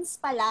may sense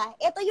pala.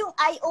 Ito yung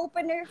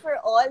eye-opener for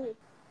all.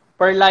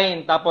 Per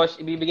line, tapos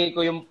ibibigay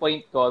ko yung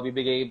point ko,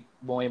 ibibigay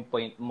mo yung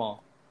point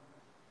mo.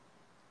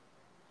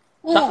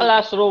 Sa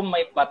classroom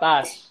may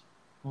batas.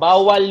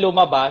 Bawal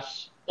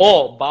lumabas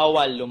o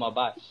bawal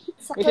lumabas.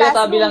 Sa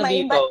classroom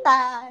may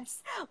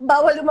batas.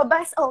 Bawal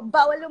lumabas o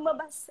bawal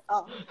lumabas.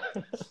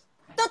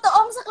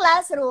 Totoong sa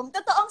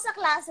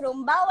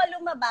classroom, bawal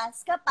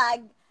lumabas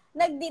kapag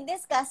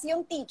nagdi-discuss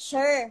yung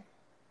teacher.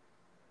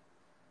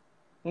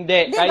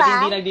 Hindi, diba?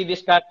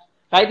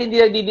 kahit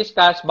hindi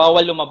nagdi-discuss,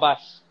 bawal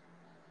lumabas.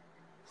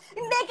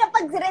 Hindi,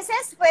 kapag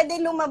recess,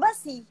 pwede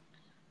lumabas eh.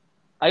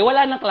 Ay,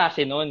 wala nang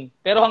klase nun.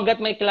 Pero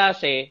hanggat may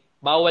klase,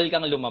 bawal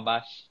kang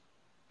lumabas.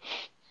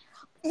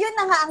 Yun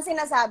na nga ang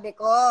sinasabi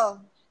ko.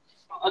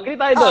 Agree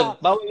tayo doon.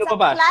 Bawal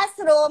lumabas. Sa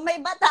classroom, may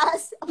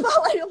batas,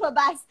 bawal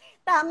lumabas.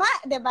 Tama,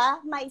 di ba?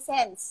 May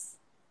sense.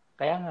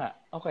 Kaya nga.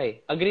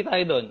 Okay. Agree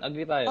tayo doon.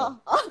 Agree tayo.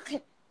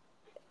 Okay.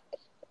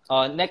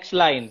 Next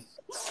line.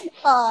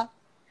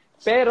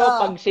 Pero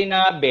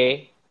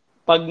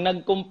pag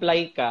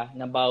nag-comply ka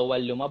na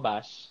bawal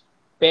lumabas,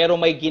 pero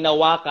may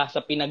ginawa ka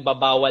sa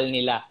pinagbabawal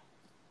nila,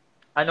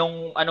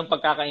 anong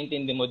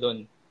pagkakaintindi mo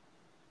doon?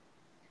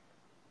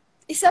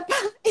 Isa pa.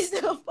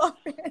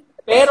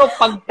 Pero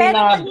pag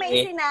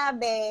may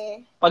sinabi,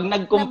 pag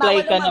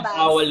nag-comply ka na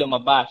bawal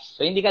lumabas,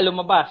 so hindi ka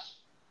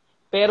lumabas,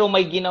 pero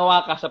may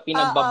ginawa ka sa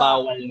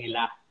pinagbabawal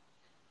nila.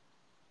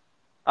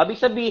 Ibig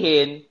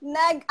sabihin,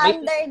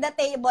 under the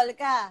table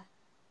ka.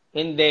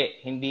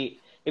 Hindi.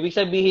 Ibig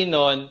sabihin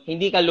nun,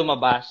 hindi ka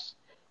lumabas,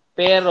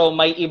 pero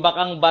may iba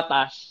kang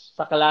batas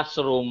sa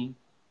classroom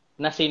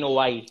na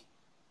sinuway.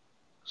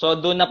 So,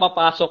 doon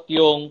napapasok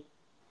yung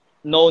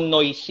no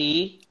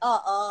noisy.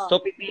 Oo.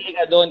 So, pipili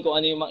ka doon kung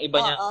ano yung mga iba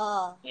niya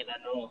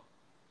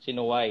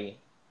sinuway.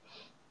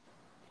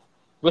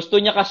 Gusto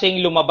niya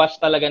kasing lumabas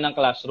talaga ng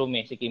classroom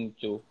si Kim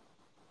Chu.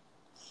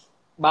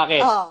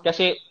 Bakit?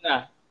 Kasi,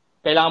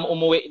 kailangan mo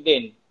umuwi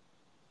din.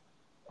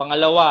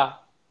 Pangalawa,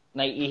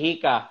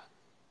 naiihi ka.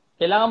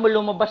 Kailangan mo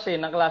lumabas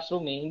ng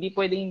classroom eh.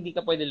 Hindi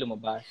ka pwede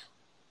lumabas.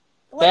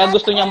 Kaya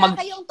gusto niya wala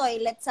kayong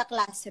toilet sa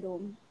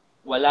classroom.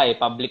 Wala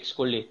public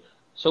school eh.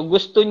 So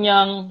gusto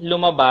niyang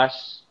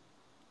lumabas,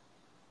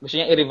 gusto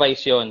niyang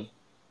i-revise 'yon.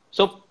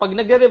 So pag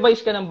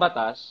nagre-revise ka ng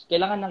batas,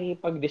 kailangan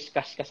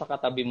nakikipag-discuss ka sa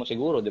katabi mo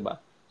siguro, 'di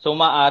ba? So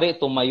maaari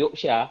tumayo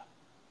siya,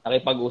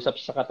 nakipag-usap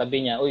siya sa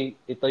katabi niya, "Uy,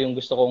 ito yung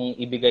gusto kong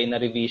ibigay na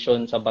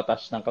revision sa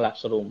batas ng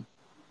classroom."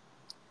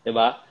 'Di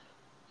ba?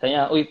 Sabi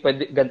niya, "Uy,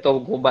 pwede ganito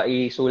ko ba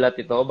isulat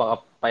ito?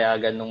 Baka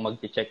payagan nung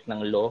magche-check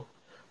ng law."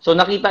 So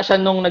nakita siya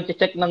nung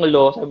nagche-check ng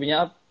law, sabi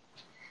niya,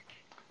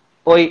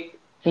 "Uy,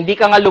 hindi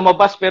ka nga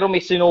lumabas pero may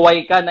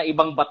sinuway ka na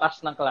ibang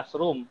batas ng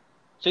classroom."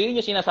 So yun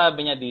yung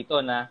sinasabi niya dito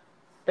na,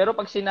 pero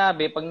pag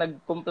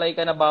nag-comply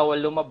ka na bawal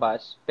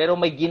lumabas, pero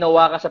may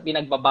ginawa ka sa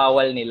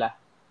pinagbabawal nila.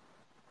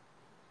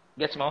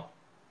 Gets mo?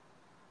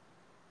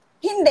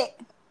 Hindi.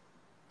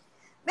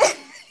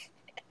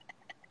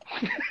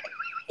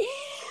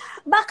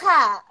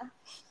 Baka.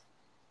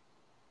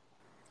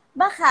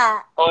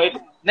 Oh,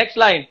 next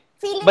line.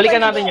 Feeling Balikan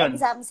ko natin yun.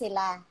 exam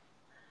sila.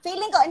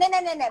 Feeling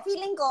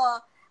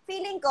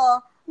ko,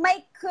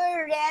 may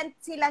current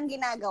silang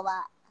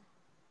ginagawa.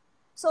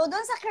 So,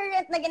 doon sa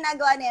current na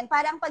ginagawa na yan,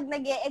 parang pag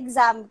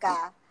nag-e-exam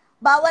ka,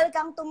 bawal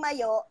kang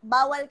tumayo,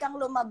 bawal kang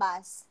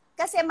lumabas,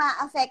 kasi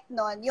ma-affect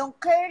nun yung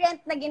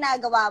current na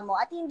ginagawa mo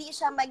at hindi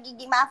siya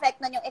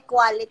ma-affect nun yung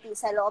equality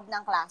sa loob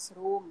ng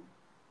classroom.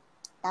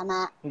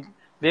 Tama?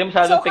 Hindi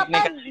masyadong So,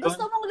 technical kapag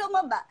gusto mong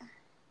lumaba,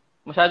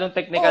 masyadong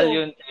technical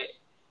yun.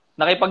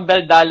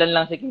 Nakipagdaldalan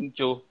lang si Kim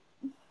Chu.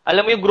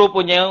 Alam mo yung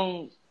grupo niya,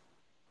 yung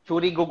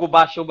Churi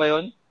Gugubasyo ba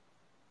yun?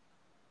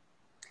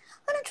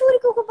 anong Churi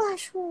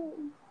Gugubasyo?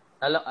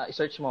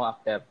 I-search mo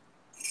after.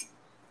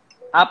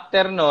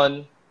 After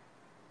nun,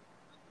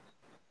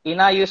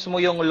 inayos mo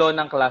yung law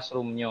ng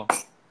classroom nyo.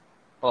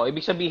 O,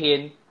 ibig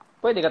sabihin,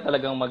 pwede ka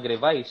talagang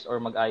mag-revise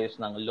or mag-ayos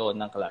ng law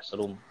ng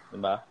classroom.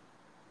 Diba?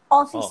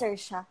 Officer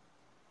siya.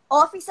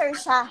 Officer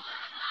siya.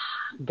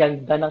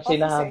 Ganda ng Officer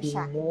sinabi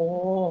siya.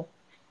 mo.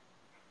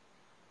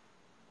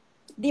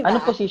 Diba? Ano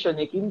position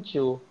ni Kim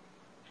Chu?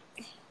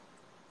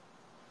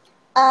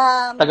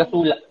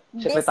 Tagatula.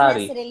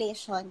 Secretary. Business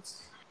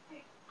relations.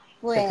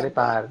 Pwede.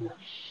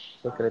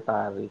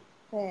 Secretary.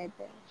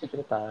 Pwede.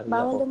 Secretary.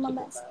 Bawal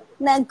lumabas.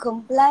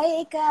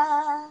 Nag-comply ka.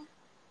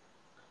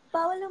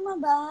 Bawal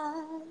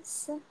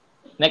lumabas.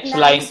 Next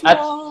line.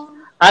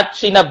 At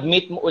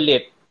sinubmit mo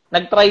ulit.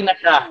 Nag-try na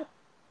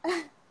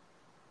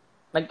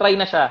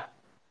siya.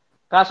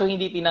 Kaso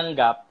hindi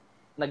tinanggap,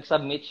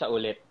 nag-submit siya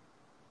ulit.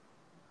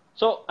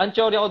 So, ang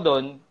theory ko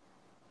doon,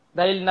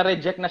 dahil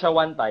na-reject na siya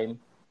one time,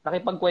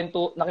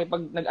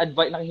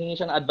 naghihingi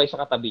siya ng advice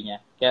sa katabi niya.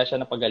 Kaya siya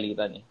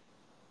napagalitan eh.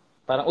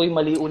 Parang, uy,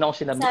 mali una ko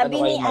sinabit.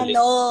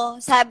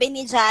 Sabi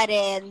ni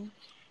Jaren,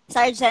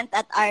 Sergeant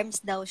at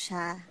Arms daw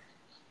siya.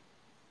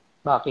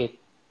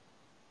 Bakit?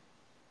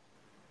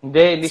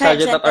 Hindi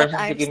Sergeant at Arms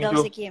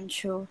si Kim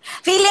Chu.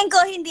 Feeling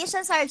ko hindi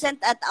siya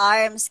Sergeant at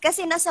Arms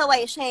kasi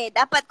nasaway siya eh.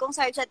 Dapat kung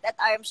Sergeant at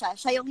Arms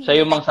siya yung hindi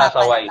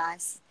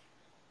nagpapalabas.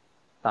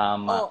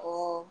 Tama.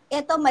 Oo.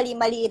 Ito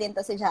mali-mali rin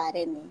to si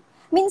Jaren eh.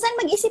 Minsan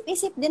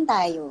mag-isip-isip din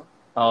tayo.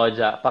 Oo,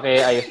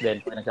 pakiayos din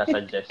kung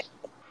nagsasuggest.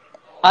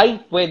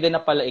 Ay, pwede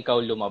na pala ikaw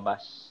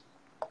lumabas.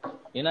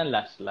 Yun ang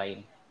last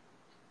line.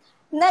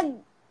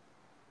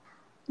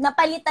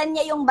 Napalitan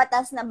niya yung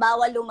batas na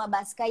bawal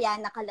lumabas kaya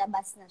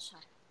nakalabas na siya.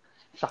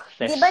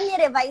 Success. Di ba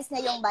ni-revise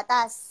niya yung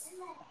batas?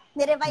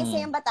 Niya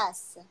yung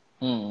batas.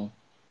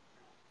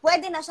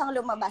 Pwede na siyang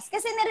lumabas.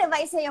 Kasi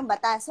ni-revise niya yung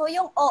batas. So,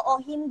 yung oo,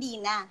 hindi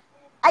na.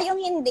 Ay,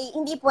 yung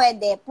hindi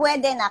pwede.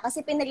 Pwede na.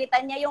 Kasi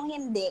pinalitan niya yung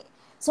hindi.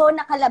 So,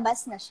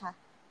 nakalabas na siya.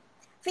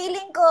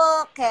 Feeling ko,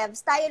 Kevs,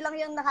 tayo lang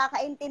yung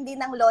nakakaintindi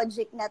ng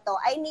logic na to.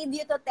 I need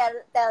you to tell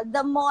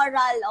the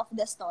moral of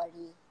the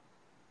story.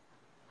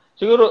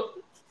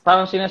 Siguro,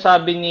 parang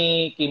sinasabi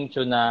ni Kim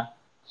Chu na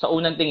sa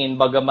unang tingin,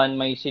 bagaman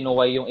may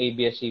sinuway yung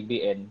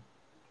ABS-CBN,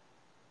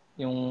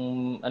 yung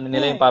ano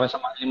nila yung parang sa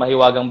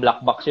mahiwagang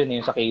black box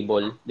yun, yung sa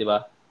cable, di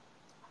ba?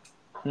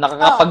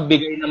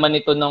 Nakakapagbigay naman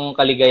ito ng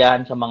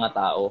kaligayahan sa mga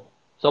tao.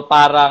 So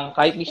parang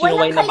kahit may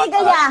sinuway na walang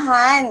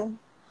kaligayahan.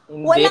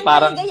 Walang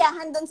parang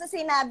kaligayahan doon sa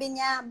sinabi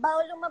niya,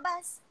 bawal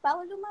lumabas.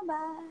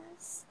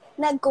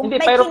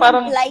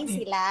 Nag-comply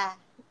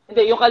sila.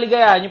 Hindi, yung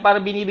kaligayahan, yung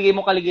parang binibigay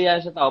mo kaligayahan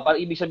sa tao, parang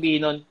ibig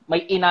sabihin nun,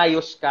 may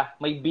inayos ka,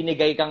 may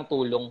binigay kang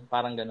tulong,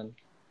 parang ganun.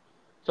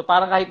 So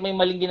parang kahit may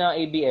maling ginawa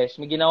ABS,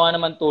 may ginawa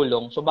naman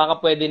tulong, so baka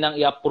pwede nang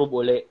i-approve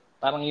uli.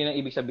 Parang yun ang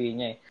ibig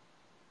sabihin niya eh.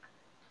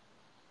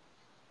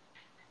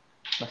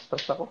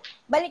 Na-stress ako.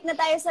 Balik na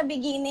tayo sa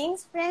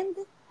beginnings, friend.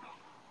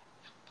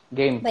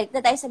 Game. Balik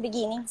na tayo sa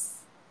beginnings.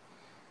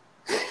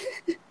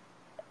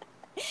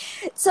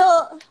 So,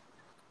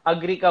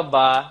 agree ka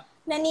ba?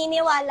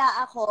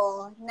 Naniniwala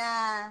ako na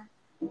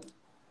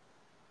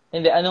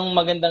hindi, anong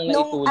magandang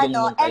naitulong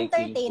mo kay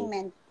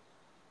entertainment.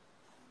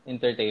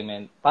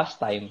 Entertainment.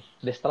 Pastime.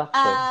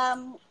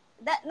 Distraction.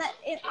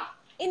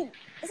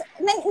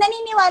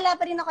 Naniniwala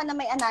pa rin ako na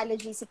may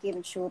analogy si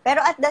Kim Chu.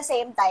 Pero at the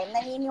same time,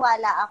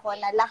 naniniwala ako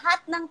na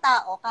lahat ng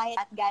tao,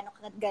 kahit at gaano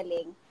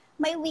kagaling,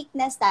 may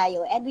weakness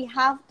tayo and we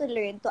have to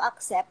learn to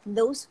accept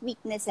those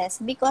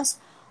weaknesses because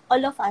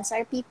all of us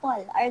are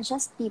people, are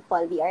just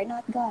people. We are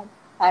not God.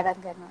 Parang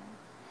ganon.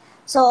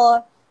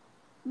 So,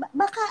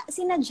 baka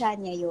sinadya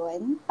niya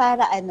yun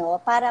para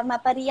para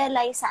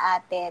maparealize sa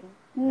atin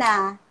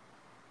na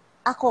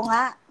ako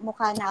nga,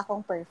 mukha na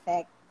akong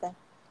perfect.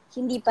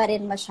 Hindi pa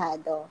rin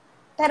masyado.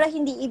 Pero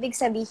hindi ibig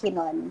sabihin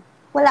nun,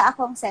 wala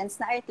akong sense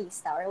na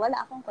artista or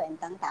wala akong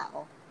kwentang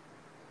tao.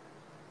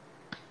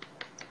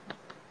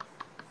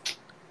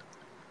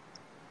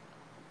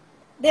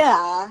 Di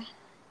ba?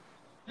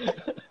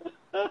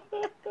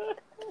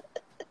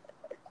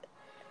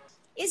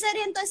 Isa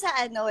rin to sa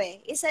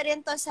isa rin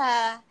to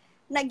sa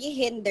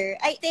naghihinder.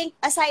 I think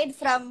aside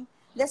from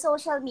the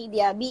social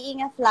media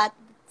being a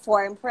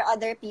platform for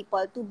other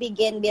people to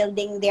begin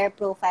building their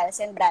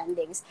profiles and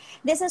brandings,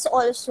 this is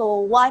also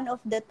one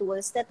of the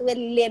tools that will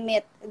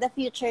limit the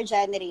future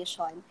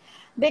generation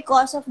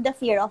because of the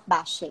fear of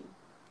bashing,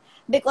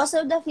 because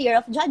of the fear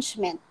of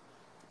judgment.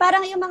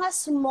 Parang yung mga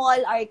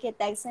small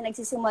architects na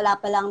nagsisimula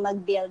pa lang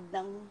mag-build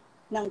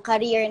ng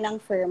career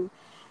ng firm,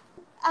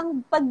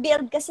 ang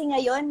pag-build kasi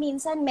ngayon,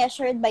 minsan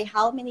measured by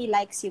how many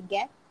likes you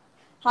get,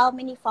 how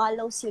many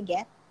follows you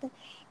get.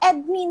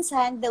 And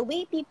minsan, the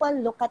way people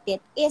look at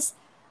it is,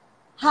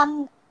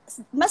 habang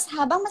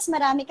mas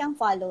marami kang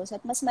follows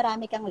at mas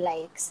marami kang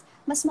likes,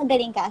 mas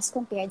magaling ka as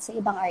compared sa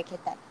ibang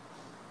architect.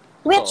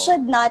 Which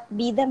should not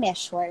be the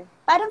measure.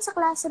 Parang sa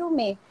classroom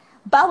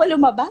bawal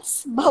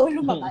lumabas.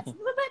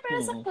 Pero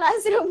sa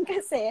classroom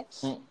kasi,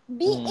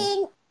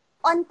 being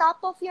on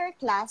top of your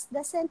class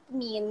doesn't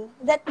mean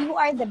that you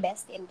are the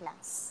best in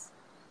class.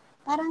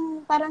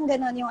 Parang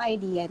ganon yung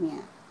idea niya.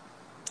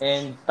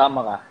 And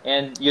tama ka.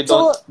 And you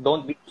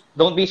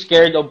don't be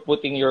scared of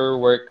putting your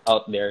work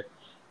out there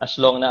as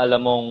long na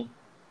alam mong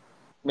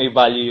may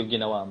value yung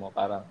ginawa mo.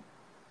 Parang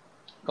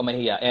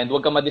kamahiya. And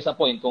huwag ka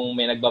ma-disappoint kung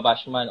may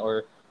nagbabash man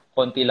or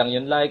konti lang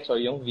yung likes or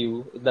yung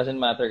view. It doesn't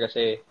matter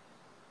kasi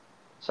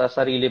sa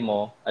sarili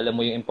mo, alam mo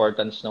yung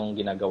importance ng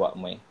ginagawa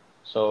mo .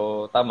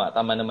 So, tama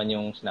naman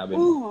yung sinabi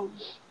mo.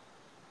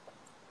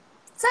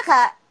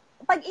 Saka,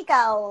 pag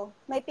ikaw,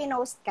 may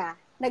pinost ka,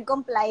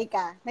 nag-comply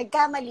ka,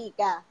 nagkamali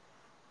ka,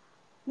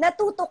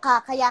 natuto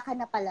ka, kaya ka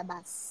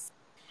napalabas.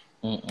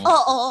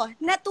 Oo,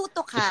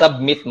 natuto ka.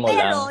 I-submit mo lang.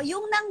 Pero,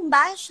 yung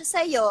nang-bash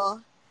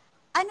sa'yo,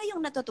 ano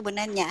yung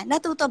natutunan niya?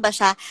 Natuto ba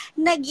siya?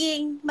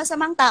 Naging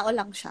masamang tao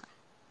lang siya.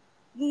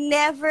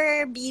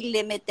 Never be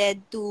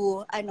limited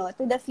to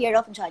the fear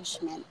of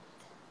judgment.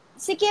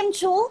 Si Kim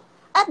Chiu,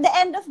 at the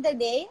end of the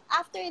day,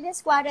 after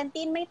this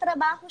quarantine, may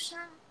trabaho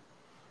siya.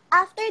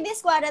 After this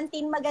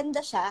quarantine,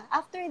 maganda siya.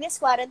 After this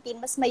quarantine,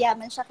 mas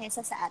mayaman siya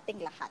kaysa sa ating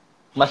lahat.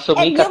 Mas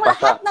sumikat pa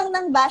siya.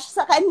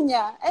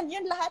 And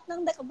yung lahat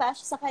ng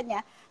nang-bash sa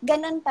kanya,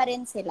 ganun pa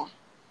rin sila.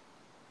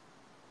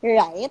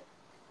 Right?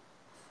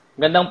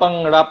 Gandang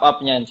pang wrap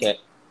up niyan, Che.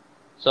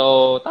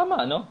 So,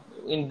 tama,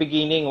 In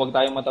beginning, huwag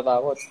tayong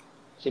matatakot.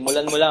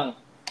 Simulan mo lang.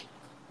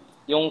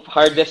 Yung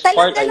hardest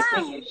part, I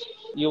think, is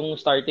yung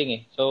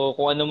starting . So,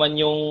 kung ano man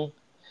yung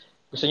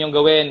gusto nyong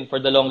gawin for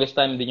the longest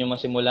time, hindi nyo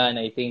masimulan,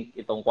 I think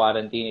itong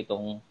quarantine,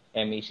 itong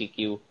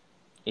MECQ,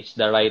 is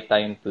the right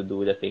time to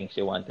do the things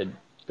you wanted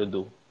to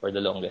do for the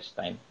longest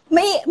time.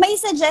 May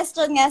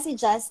suggestion nga si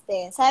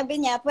Justin.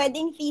 Sabi niya,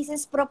 pwedeng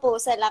thesis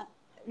proposal lang,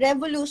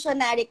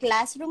 revolutionary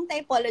classroom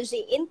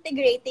typology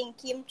integrating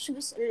Kim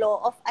Chiu's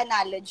law of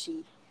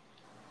analogy.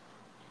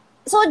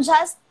 So,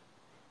 just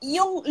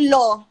yung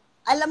law,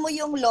 alam mo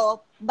yung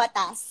law,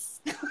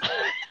 batas.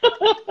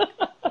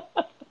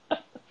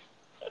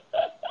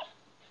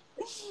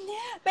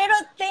 Pero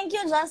thank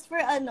you just for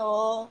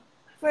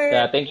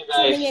thank you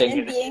guys.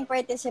 And being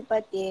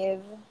participative.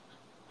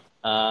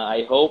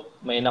 I hope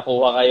may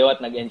nakuha kayo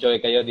at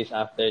nag-enjoy kayo this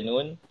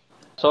afternoon.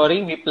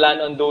 Sorry, we plan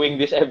on doing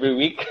this every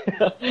week.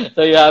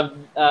 So you have,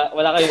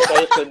 wala kayong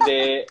choice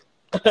kundi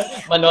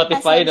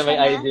ma-notify na may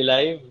IG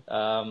Live.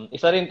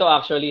 Isa rin to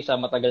actually sa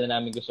matagal na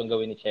namin gustong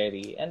gawin ni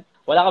Cherry. And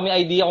wala kami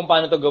idea kung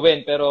paano to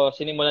gawin, pero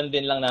sinimulan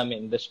din lang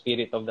namin the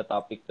spirit of the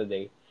topic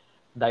today.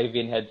 Dive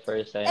in head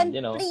first and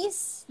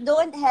please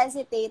don't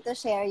hesitate to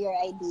share your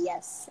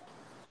ideas.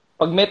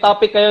 Pag may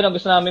topic kayo na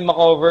gusto namin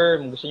ma-cover,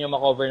 gusto nyo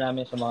ma-cover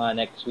namin sa mga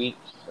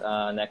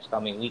next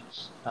coming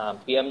weeks,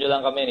 PM nyo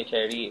lang kami ni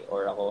Cherry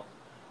or ako.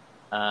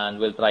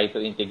 And we'll try to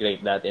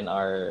integrate that in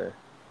our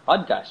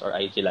podcast or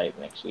IG Live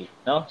next week.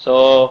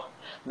 So,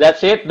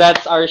 that's it.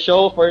 That's our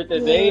show for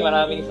today.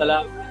 Maraming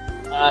salamat.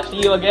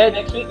 See you again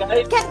next week,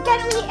 guys. Can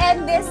we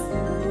end this,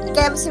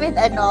 Kebs,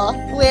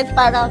 with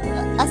parang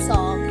a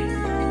song?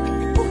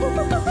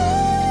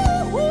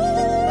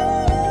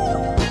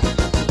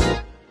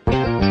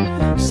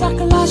 Sa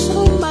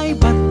classroom may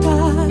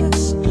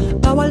batas,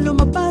 bawal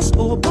lumabas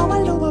o bawal